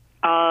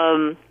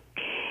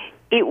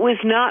 It was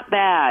not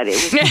bad.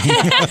 It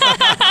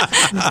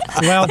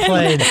was well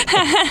played.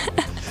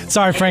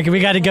 Sorry, Frankie. We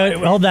got to go.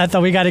 Hold that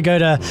thought. We got to go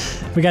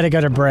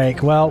to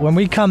break. Well, when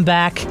we come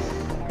back,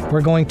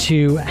 we're going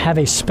to have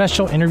a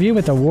special interview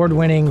with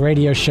award-winning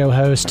radio show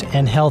host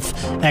and health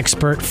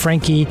expert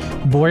Frankie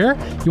Boyer.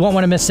 You won't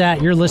want to miss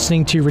that. You're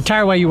listening to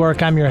Retire While You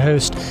Work. I'm your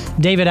host,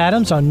 David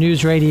Adams, on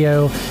News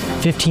Radio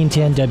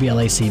 1510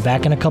 WLAC.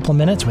 Back in a couple of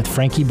minutes with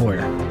Frankie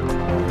Boyer.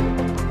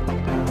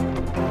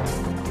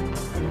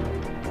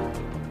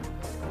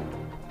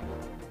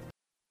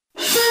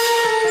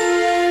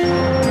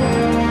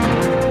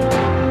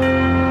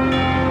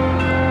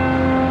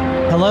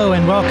 Hello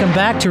and welcome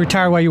back to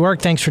Retire While You Work.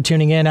 Thanks for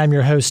tuning in. I'm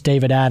your host,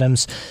 David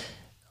Adams,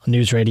 on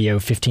News Radio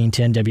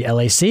 1510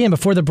 WLAC. And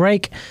before the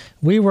break,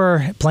 we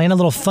were playing a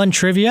little fun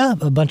trivia,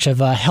 a bunch of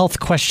health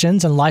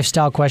questions and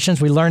lifestyle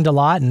questions. We learned a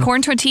lot. And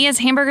corn tortillas,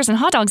 hamburgers, and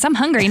hot dogs. I'm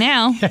hungry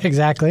now.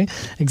 Exactly.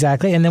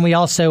 And then we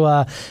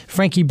also,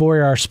 Frankie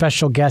Boyer, our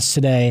special guest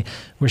today,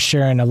 was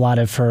sharing a lot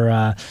of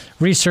her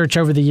research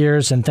over the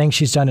years and things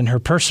she's done in her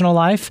personal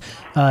life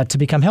to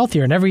become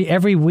healthier. And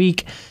every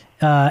week,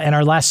 in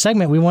our last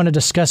segment, we want to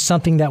discuss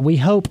something that we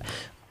hope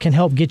can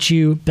help get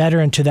you better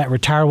into that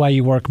retire while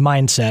you work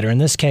mindset, or in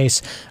this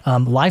case,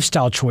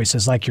 lifestyle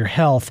choices like your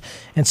health.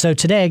 And so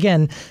today,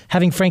 again,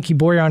 having Frankie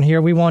Boyer on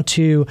here, we want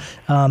to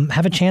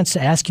have a chance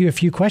to ask you a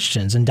few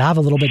questions and dive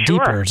a little bit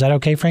deeper. Is that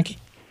okay, Frankie?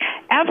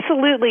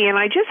 Absolutely. And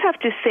I just have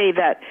to say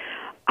that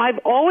I've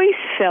always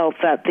felt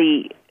that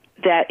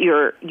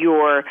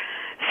your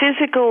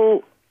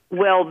physical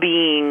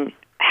well-being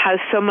has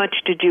so much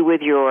to do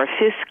with your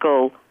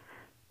fiscal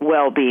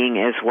well-being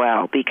as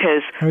well,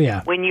 because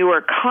when you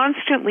are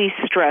constantly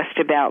stressed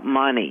about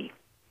money,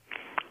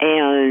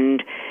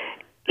 and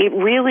it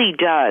really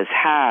does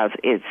have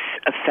its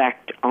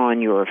effect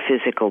on your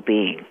physical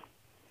being.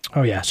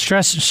 Oh, yeah.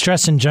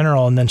 Stress in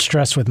general, and then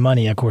stress with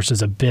money, of course,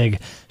 is a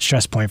big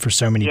stress point for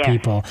so many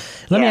people.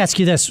 Let me ask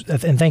you this,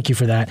 and thank you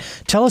for that.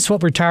 Tell us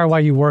what Retire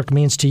While You Work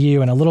means to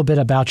you and a little bit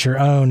about your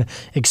own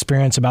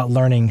experience about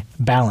learning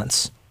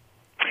balance.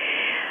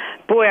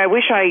 Boy, I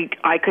wish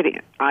I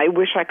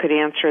could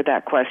answer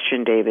that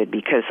question, David,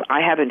 because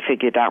I haven't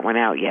figured that one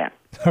out yet.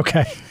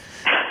 Okay.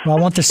 Well, I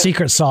want the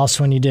secret sauce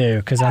when you do,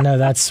 because I know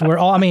that's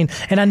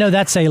and I know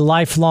that's a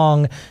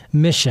lifelong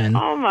mission.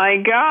 Oh my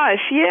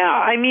gosh, yeah.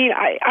 I mean,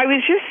 I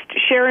was just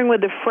sharing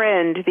with a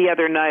friend the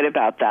other night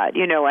about that.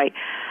 You know, I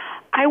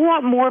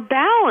want more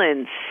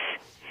balance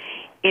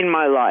in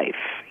my life.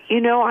 You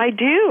know, I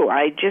do.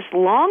 I just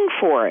long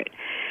for it.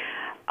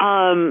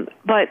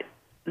 But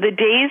the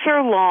days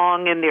are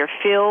long and they're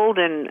filled,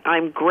 and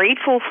I'm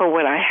grateful for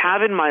what I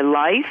have in my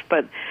life,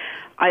 but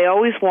I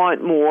always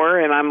want more,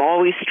 and I'm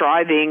always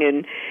striving,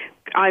 and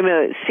I'm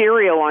a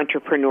serial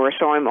entrepreneur,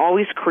 so I'm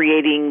always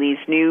creating these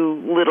new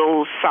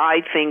little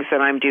side things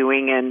that I'm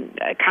doing, and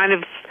I kind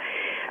of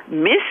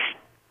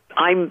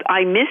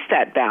I miss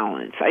that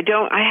balance. I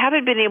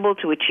haven't been able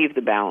to achieve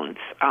the balance,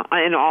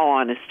 in all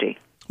honesty.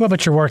 Well,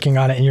 but you're working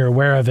on it and you're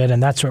aware of it,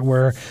 and that's what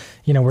we're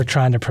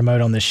trying to promote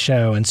on this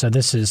show. And so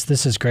this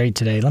is great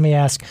today. Let me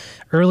ask,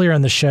 earlier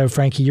in the show,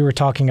 Frankie, you were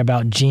talking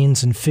about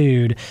genes and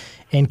food.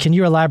 And can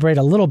you elaborate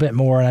a little bit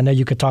more? And I know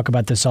you could talk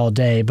about this all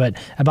day, but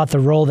about the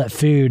role that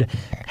food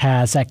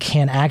has that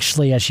can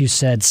actually, as you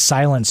said,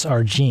 silence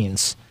our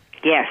genes.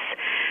 Yes.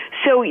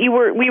 So we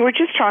were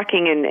just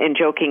talking and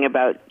joking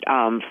about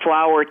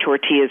flour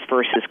tortillas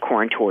versus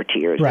corn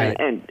tortillas. Right.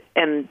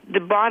 And the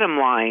bottom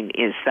line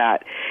is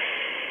that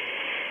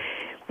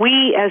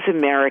we as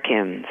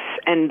Americans,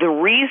 and the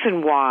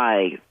reason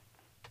why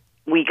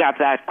we got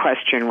that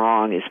question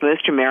wrong is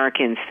most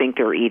Americans think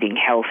they're eating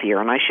healthier,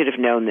 and I should have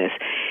known this,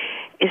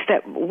 is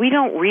that we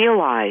don't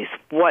realize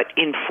what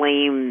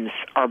inflames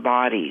our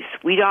bodies.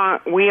 We're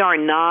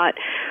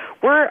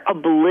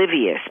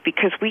oblivious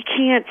because we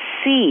can't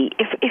see.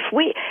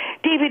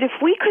 David, if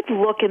we could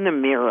look in the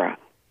mirror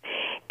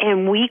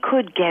and we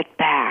could get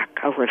back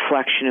a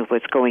reflection of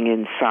what's going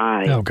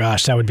inside. Oh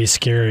gosh, that would be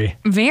scary.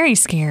 Very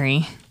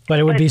scary. But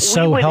it would be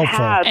so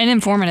helpful. And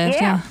informative,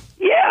 yeah.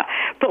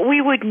 But we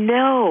would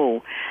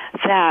know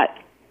that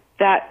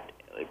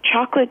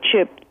chocolate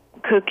chip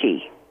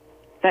cookie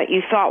that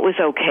you thought was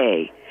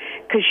okay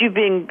because you've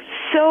been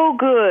so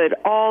good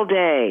all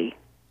day,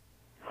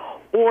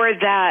 or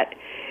that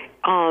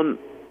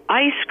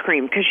ice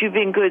cream because you've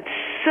been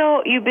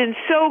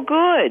so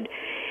good.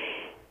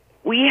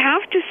 We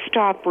have to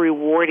stop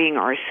rewarding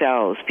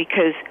ourselves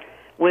because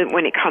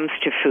when it comes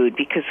to food,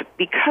 because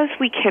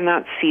we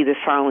cannot see the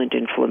silent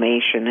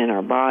inflammation in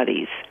our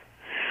bodies.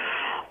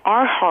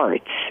 Our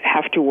hearts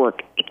have to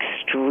work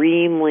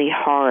extremely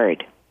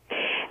hard,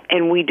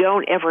 and we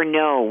don't ever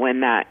know when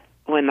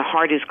the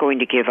heart is going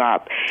to give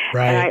up.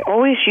 Right. And I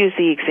always use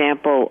the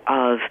example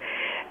of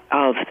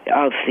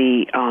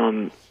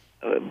the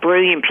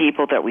brilliant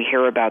people that we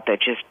hear about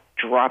that just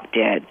drop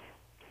dead,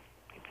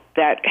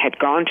 that had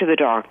gone to the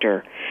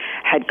doctor,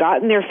 had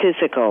gotten their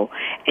physical,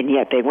 and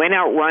yet they went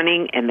out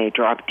running and they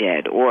dropped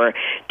dead. Or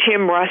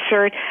Tim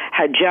Russert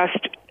had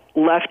just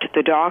left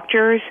the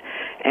doctors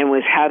and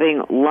was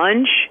having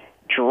lunch,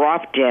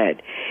 dropped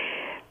dead.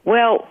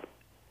 Well,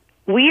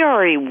 we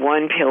are a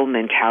one-pill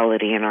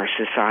mentality in our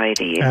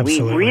society, and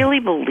Absolutely. We really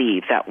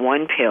believe that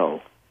one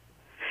pill,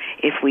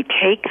 if we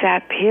take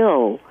that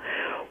pill,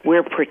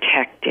 we're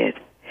protected.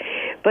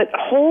 But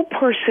whole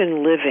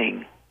person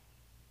living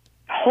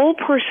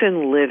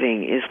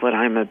is what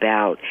I'm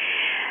about.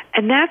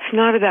 And that's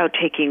not about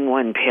taking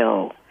one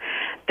pill.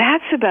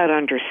 That's about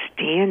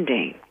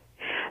understanding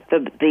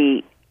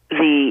the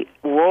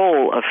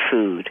role of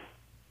food.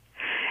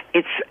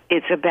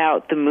 It's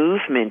about the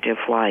movement of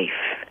life.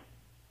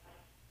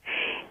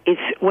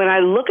 It's when I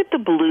look at the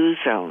blue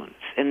zones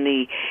and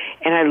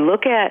I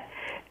look at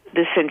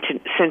the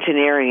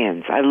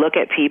centenarians, I look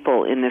at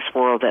people in this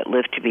world that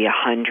live to be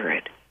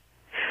 100.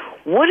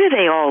 What are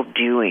they all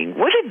doing?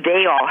 What do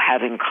they all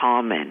have in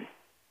common?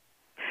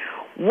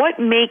 What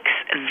makes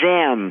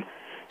them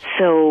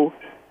so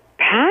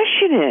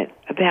passionate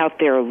about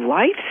their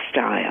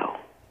lifestyle?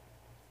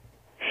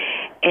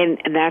 And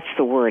that's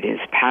the word, is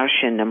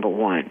passion, number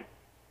one.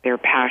 They're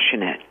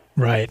passionate.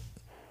 Right.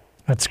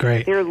 That's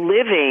great. They're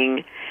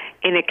living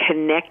in a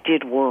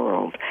connected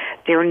world.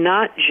 They're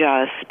not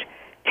just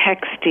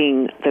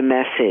texting the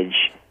message.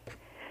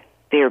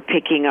 They're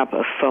picking up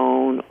a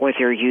phone, or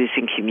they're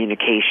using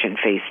communication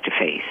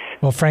face-to-face.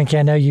 Well, Frankie,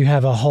 I know you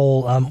have a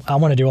whole, I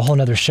want to do a whole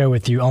other show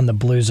with you on the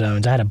blue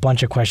zones. I had a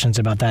bunch of questions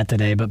about that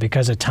today, but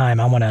because of time,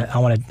 I want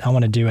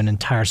to do an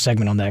entire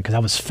segment on that because I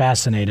was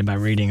fascinated by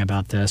reading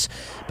about this.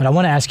 But I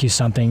want to ask you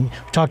something.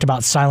 We talked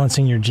about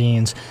silencing your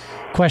genes.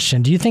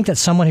 Question, do you think that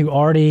someone who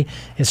already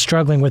is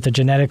struggling with a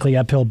genetically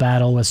uphill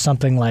battle with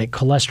something like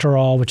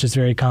cholesterol, which is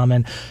very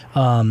common,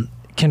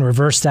 can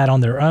reverse that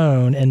on their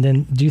own? And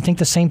then do you think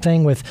the same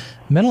thing with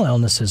mental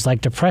illnesses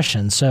like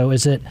depression? So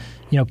is it,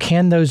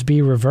 can those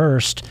be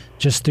reversed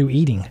just through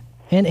eating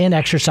in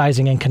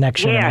exercising and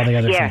connection and all the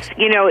other things?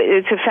 You know,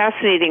 it's a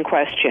fascinating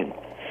question.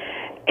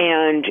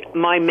 And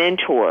my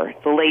mentor,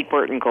 the late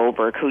Burton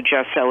Goldberg, who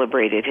just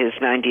celebrated his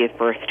 90th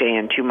birthday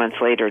and 2 months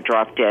later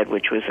dropped dead,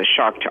 which was a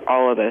shock to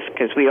all of us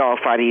because we all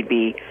thought he'd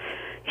be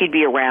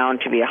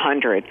around to be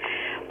 100.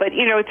 But,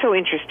 you know, it's so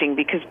interesting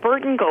because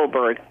Burton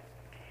Goldberg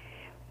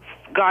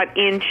got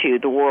into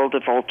the world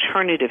of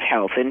alternative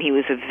health, and he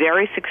was a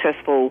very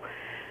successful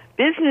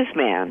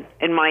businessman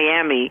in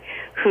Miami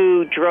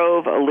who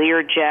drove a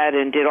Learjet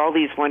and did all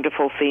these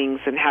wonderful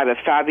things and had a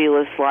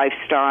fabulous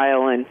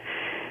lifestyle. And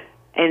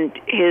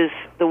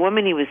the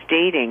woman he was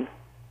dating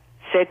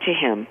said to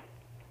him,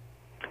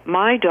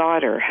 "My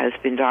daughter has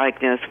been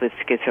diagnosed with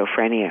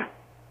schizophrenia."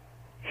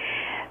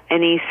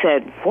 And he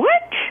said,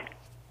 "What?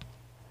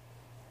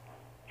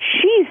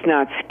 She's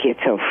not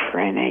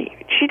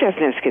schizophrenic. She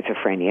doesn't have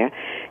schizophrenia.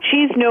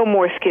 She's no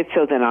more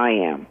schizo than I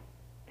am."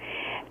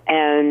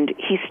 And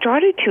he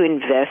started to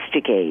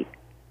investigate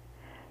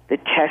the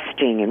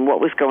testing and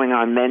what was going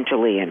on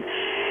mentally. And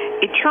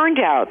it turned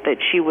out that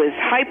she was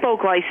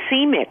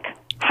hypoglycemic.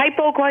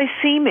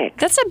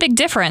 That's a big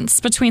difference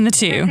between the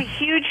two. There's a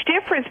huge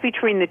difference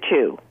between the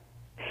two.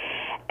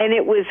 And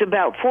it was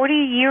about 40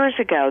 years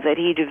ago that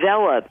he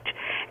developed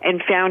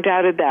and found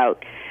out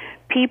about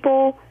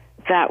people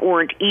that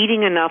weren't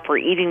eating enough or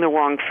eating the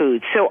wrong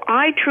food. So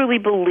I truly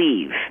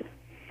believe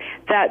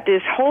that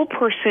this whole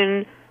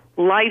person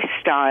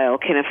lifestyle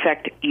can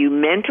affect you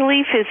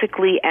mentally,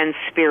 physically, and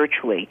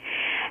spiritually.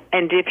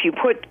 And if you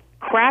put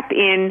crap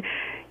in,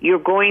 you're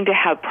going to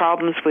have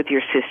problems with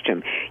your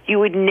system. You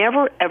would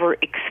never, ever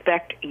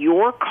expect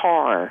your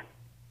car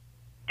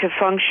to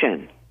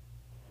function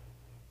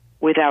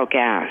without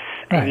gas.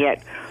 Right. And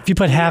yet, if you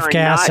put half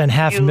gas and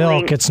half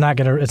milk, it's not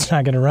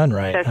gonna run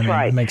right. That's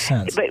right. It makes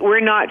sense. But we're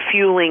not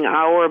fueling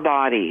our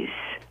bodies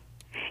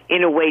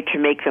in a way to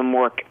make them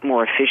work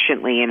more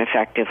efficiently and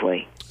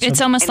effectively. It's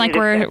almost like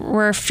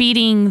we're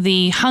feeding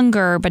the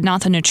hunger, but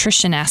not the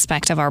nutrition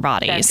aspect of our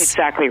bodies. That's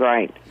exactly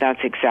right.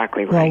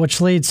 Well,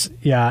 which leads,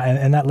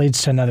 and that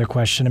leads to another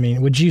question. I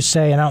mean, would you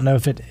say, and I don't know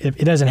if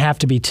it doesn't have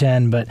to be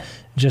 10, but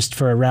just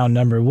for a round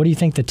number, what do you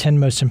think the 10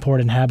 most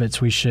important habits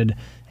we should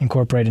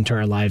incorporate into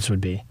our lives would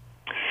be?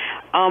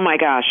 Oh my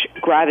gosh,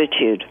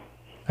 gratitude.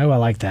 Oh, I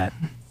like that.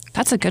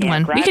 That's a good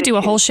one. Gratitude. We could do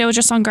a whole show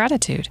just on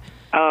gratitude.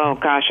 Oh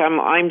gosh,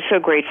 I'm so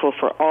grateful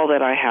for all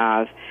that I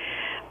have.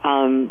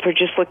 For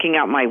just looking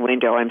out my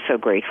window, I'm so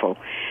grateful.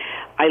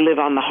 I live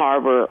on the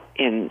harbor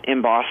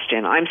in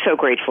Boston. I'm so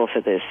grateful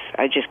for this.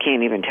 I just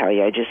can't even tell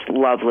you. I just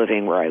love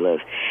living where I live.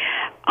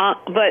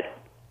 But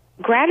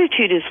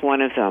gratitude is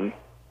one of them.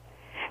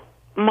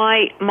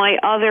 My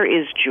other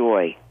is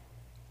joy.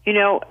 You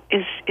know,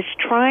 is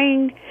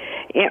trying.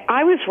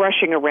 I was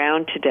rushing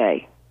around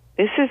today.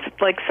 This is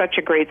like such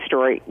a great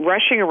story.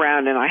 Rushing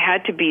around, and I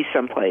had to be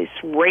someplace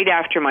right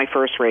after my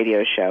first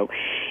radio show,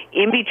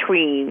 in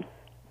between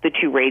the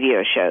two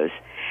radio shows.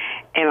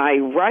 And I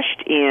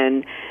rushed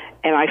in,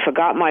 and I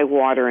forgot my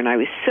water, and I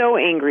was so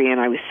angry, and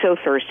I was so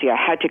thirsty, I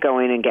had to go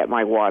in and get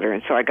my water.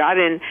 And so I got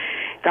in,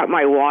 got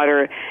my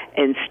water,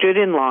 and stood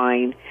in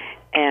line,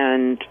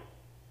 and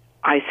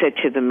I said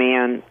to the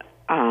man,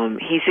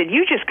 he said,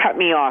 "You just cut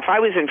me off. I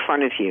was in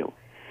front of you."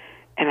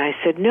 And I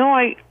said, "No,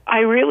 I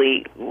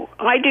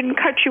didn't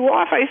cut you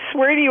off. I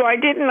swear to you, I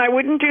didn't. I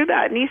wouldn't do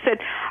that." And he said,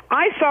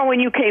 "I saw when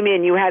you came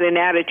in, you had an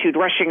attitude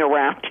rushing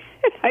around."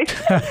 I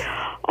said,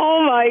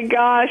 "Oh my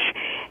gosh."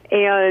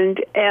 And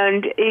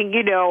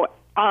you know,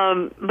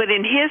 but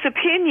in his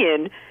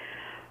opinion,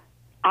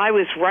 I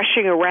was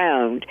rushing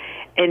around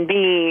and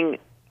being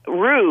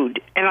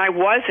rude, and I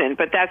wasn't,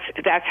 but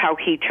that's how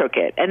he took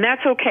it, and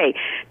that's okay.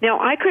 Now,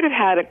 I could have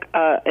had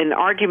an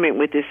argument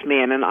with this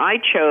man, and I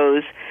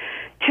chose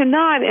to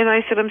not, and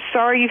I said, "I'm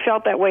sorry you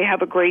felt that way.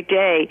 Have a great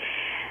day."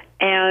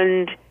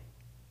 And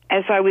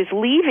as I was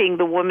leaving,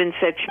 the woman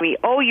said to me,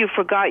 "Oh, you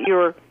forgot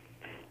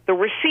the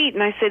receipt."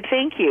 And I said,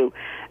 "Thank you."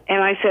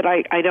 And I said,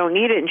 I don't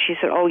need it. And she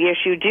said, "Oh,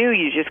 yes, you do.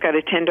 You just got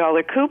a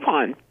 $10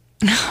 coupon."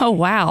 Oh,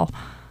 wow.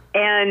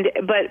 And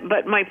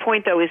but my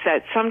point, though, is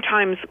that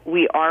sometimes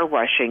we are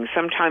rushing.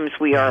 Sometimes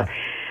we are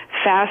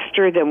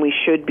faster than we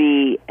should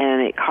be,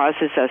 and it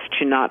causes us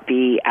to not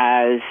be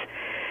as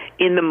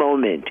in the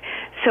moment.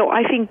 So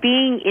I think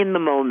being in the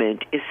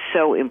moment is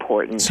so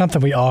important.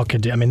 Something we all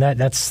could do. I mean,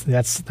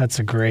 that's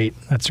a great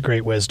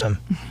wisdom.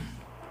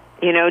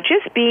 You know,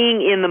 just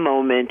being in the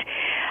moment.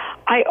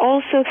 I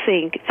also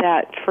think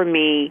that for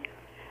me,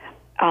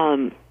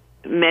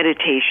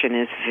 meditation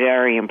is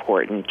very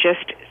important.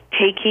 Just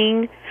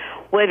taking,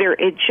 whether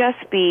it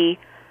just be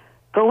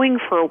going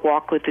for a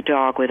walk with the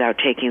dog without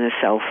taking the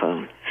cell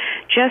phone,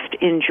 just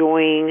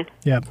enjoying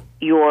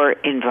your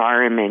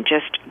environment,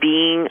 just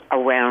being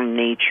around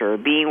nature,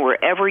 being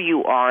wherever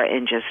you are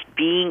and just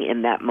being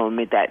in that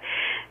moment,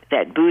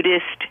 that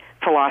Buddhist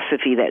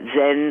philosophy, that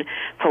Zen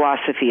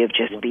philosophy of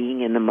just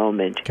being in the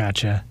moment.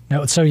 Gotcha.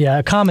 No, so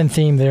a common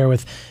theme there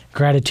with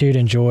gratitude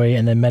and joy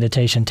and then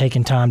meditation,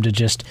 taking time to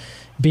just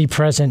be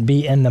present,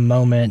 be in the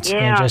moment,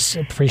 and just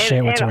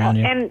appreciate what's around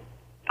you.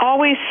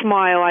 Always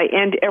smile. I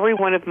end every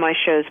one of my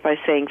shows by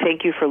saying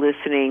thank you for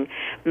listening.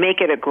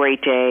 Make it a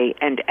great day,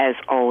 and as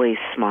always,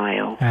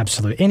 smile.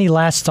 Absolutely. Any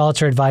last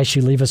thoughts or advice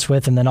you leave us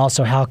with, and then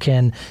also how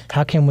can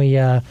we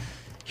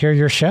hear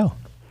your show?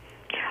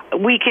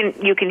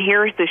 You can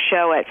hear the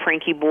show at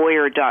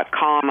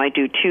frankieboyer.com. I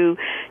do two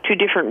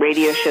different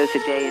radio shows a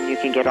day, and you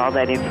can get all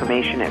that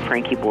information at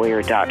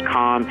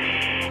frankieboyer.com.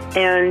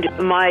 And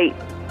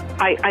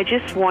I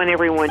just want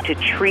everyone to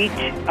treat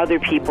other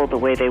people the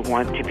way they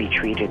want to be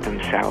treated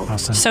themselves.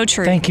 Awesome. So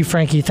true. Thank you,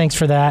 Frankie. Thanks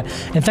for that.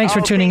 And thanks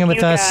for tuning in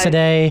with us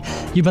today.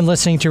 You've been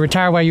listening to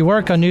Retire While You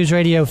Work on News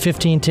Radio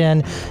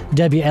 1510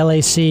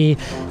 WLAC.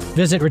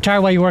 Visit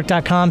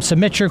retirewhileyouwork.com.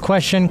 Submit your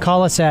question.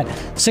 Call us at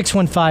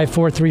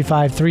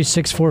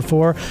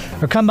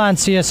 615-435-3644 or come by and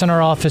see us in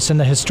our office in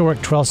the historic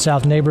 12th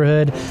South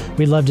neighborhood.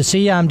 We'd love to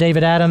see you. I'm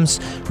David Adams.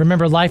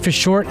 Remember, life is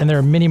short and there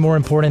are many more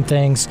important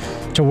things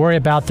to worry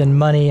about than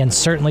money, and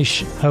certainly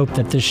hope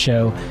that this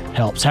show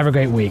helps. Have a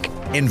great week.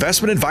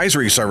 Investment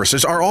advisory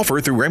services are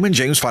offered through Raymond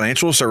James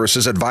Financial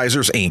Services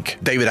Advisors,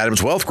 Inc. David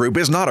Adams Wealth Group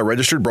is not a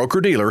registered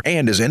broker-dealer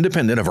and is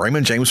independent of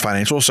Raymond James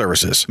Financial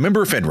Services.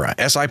 Member FINRA,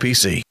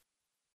 SIPC.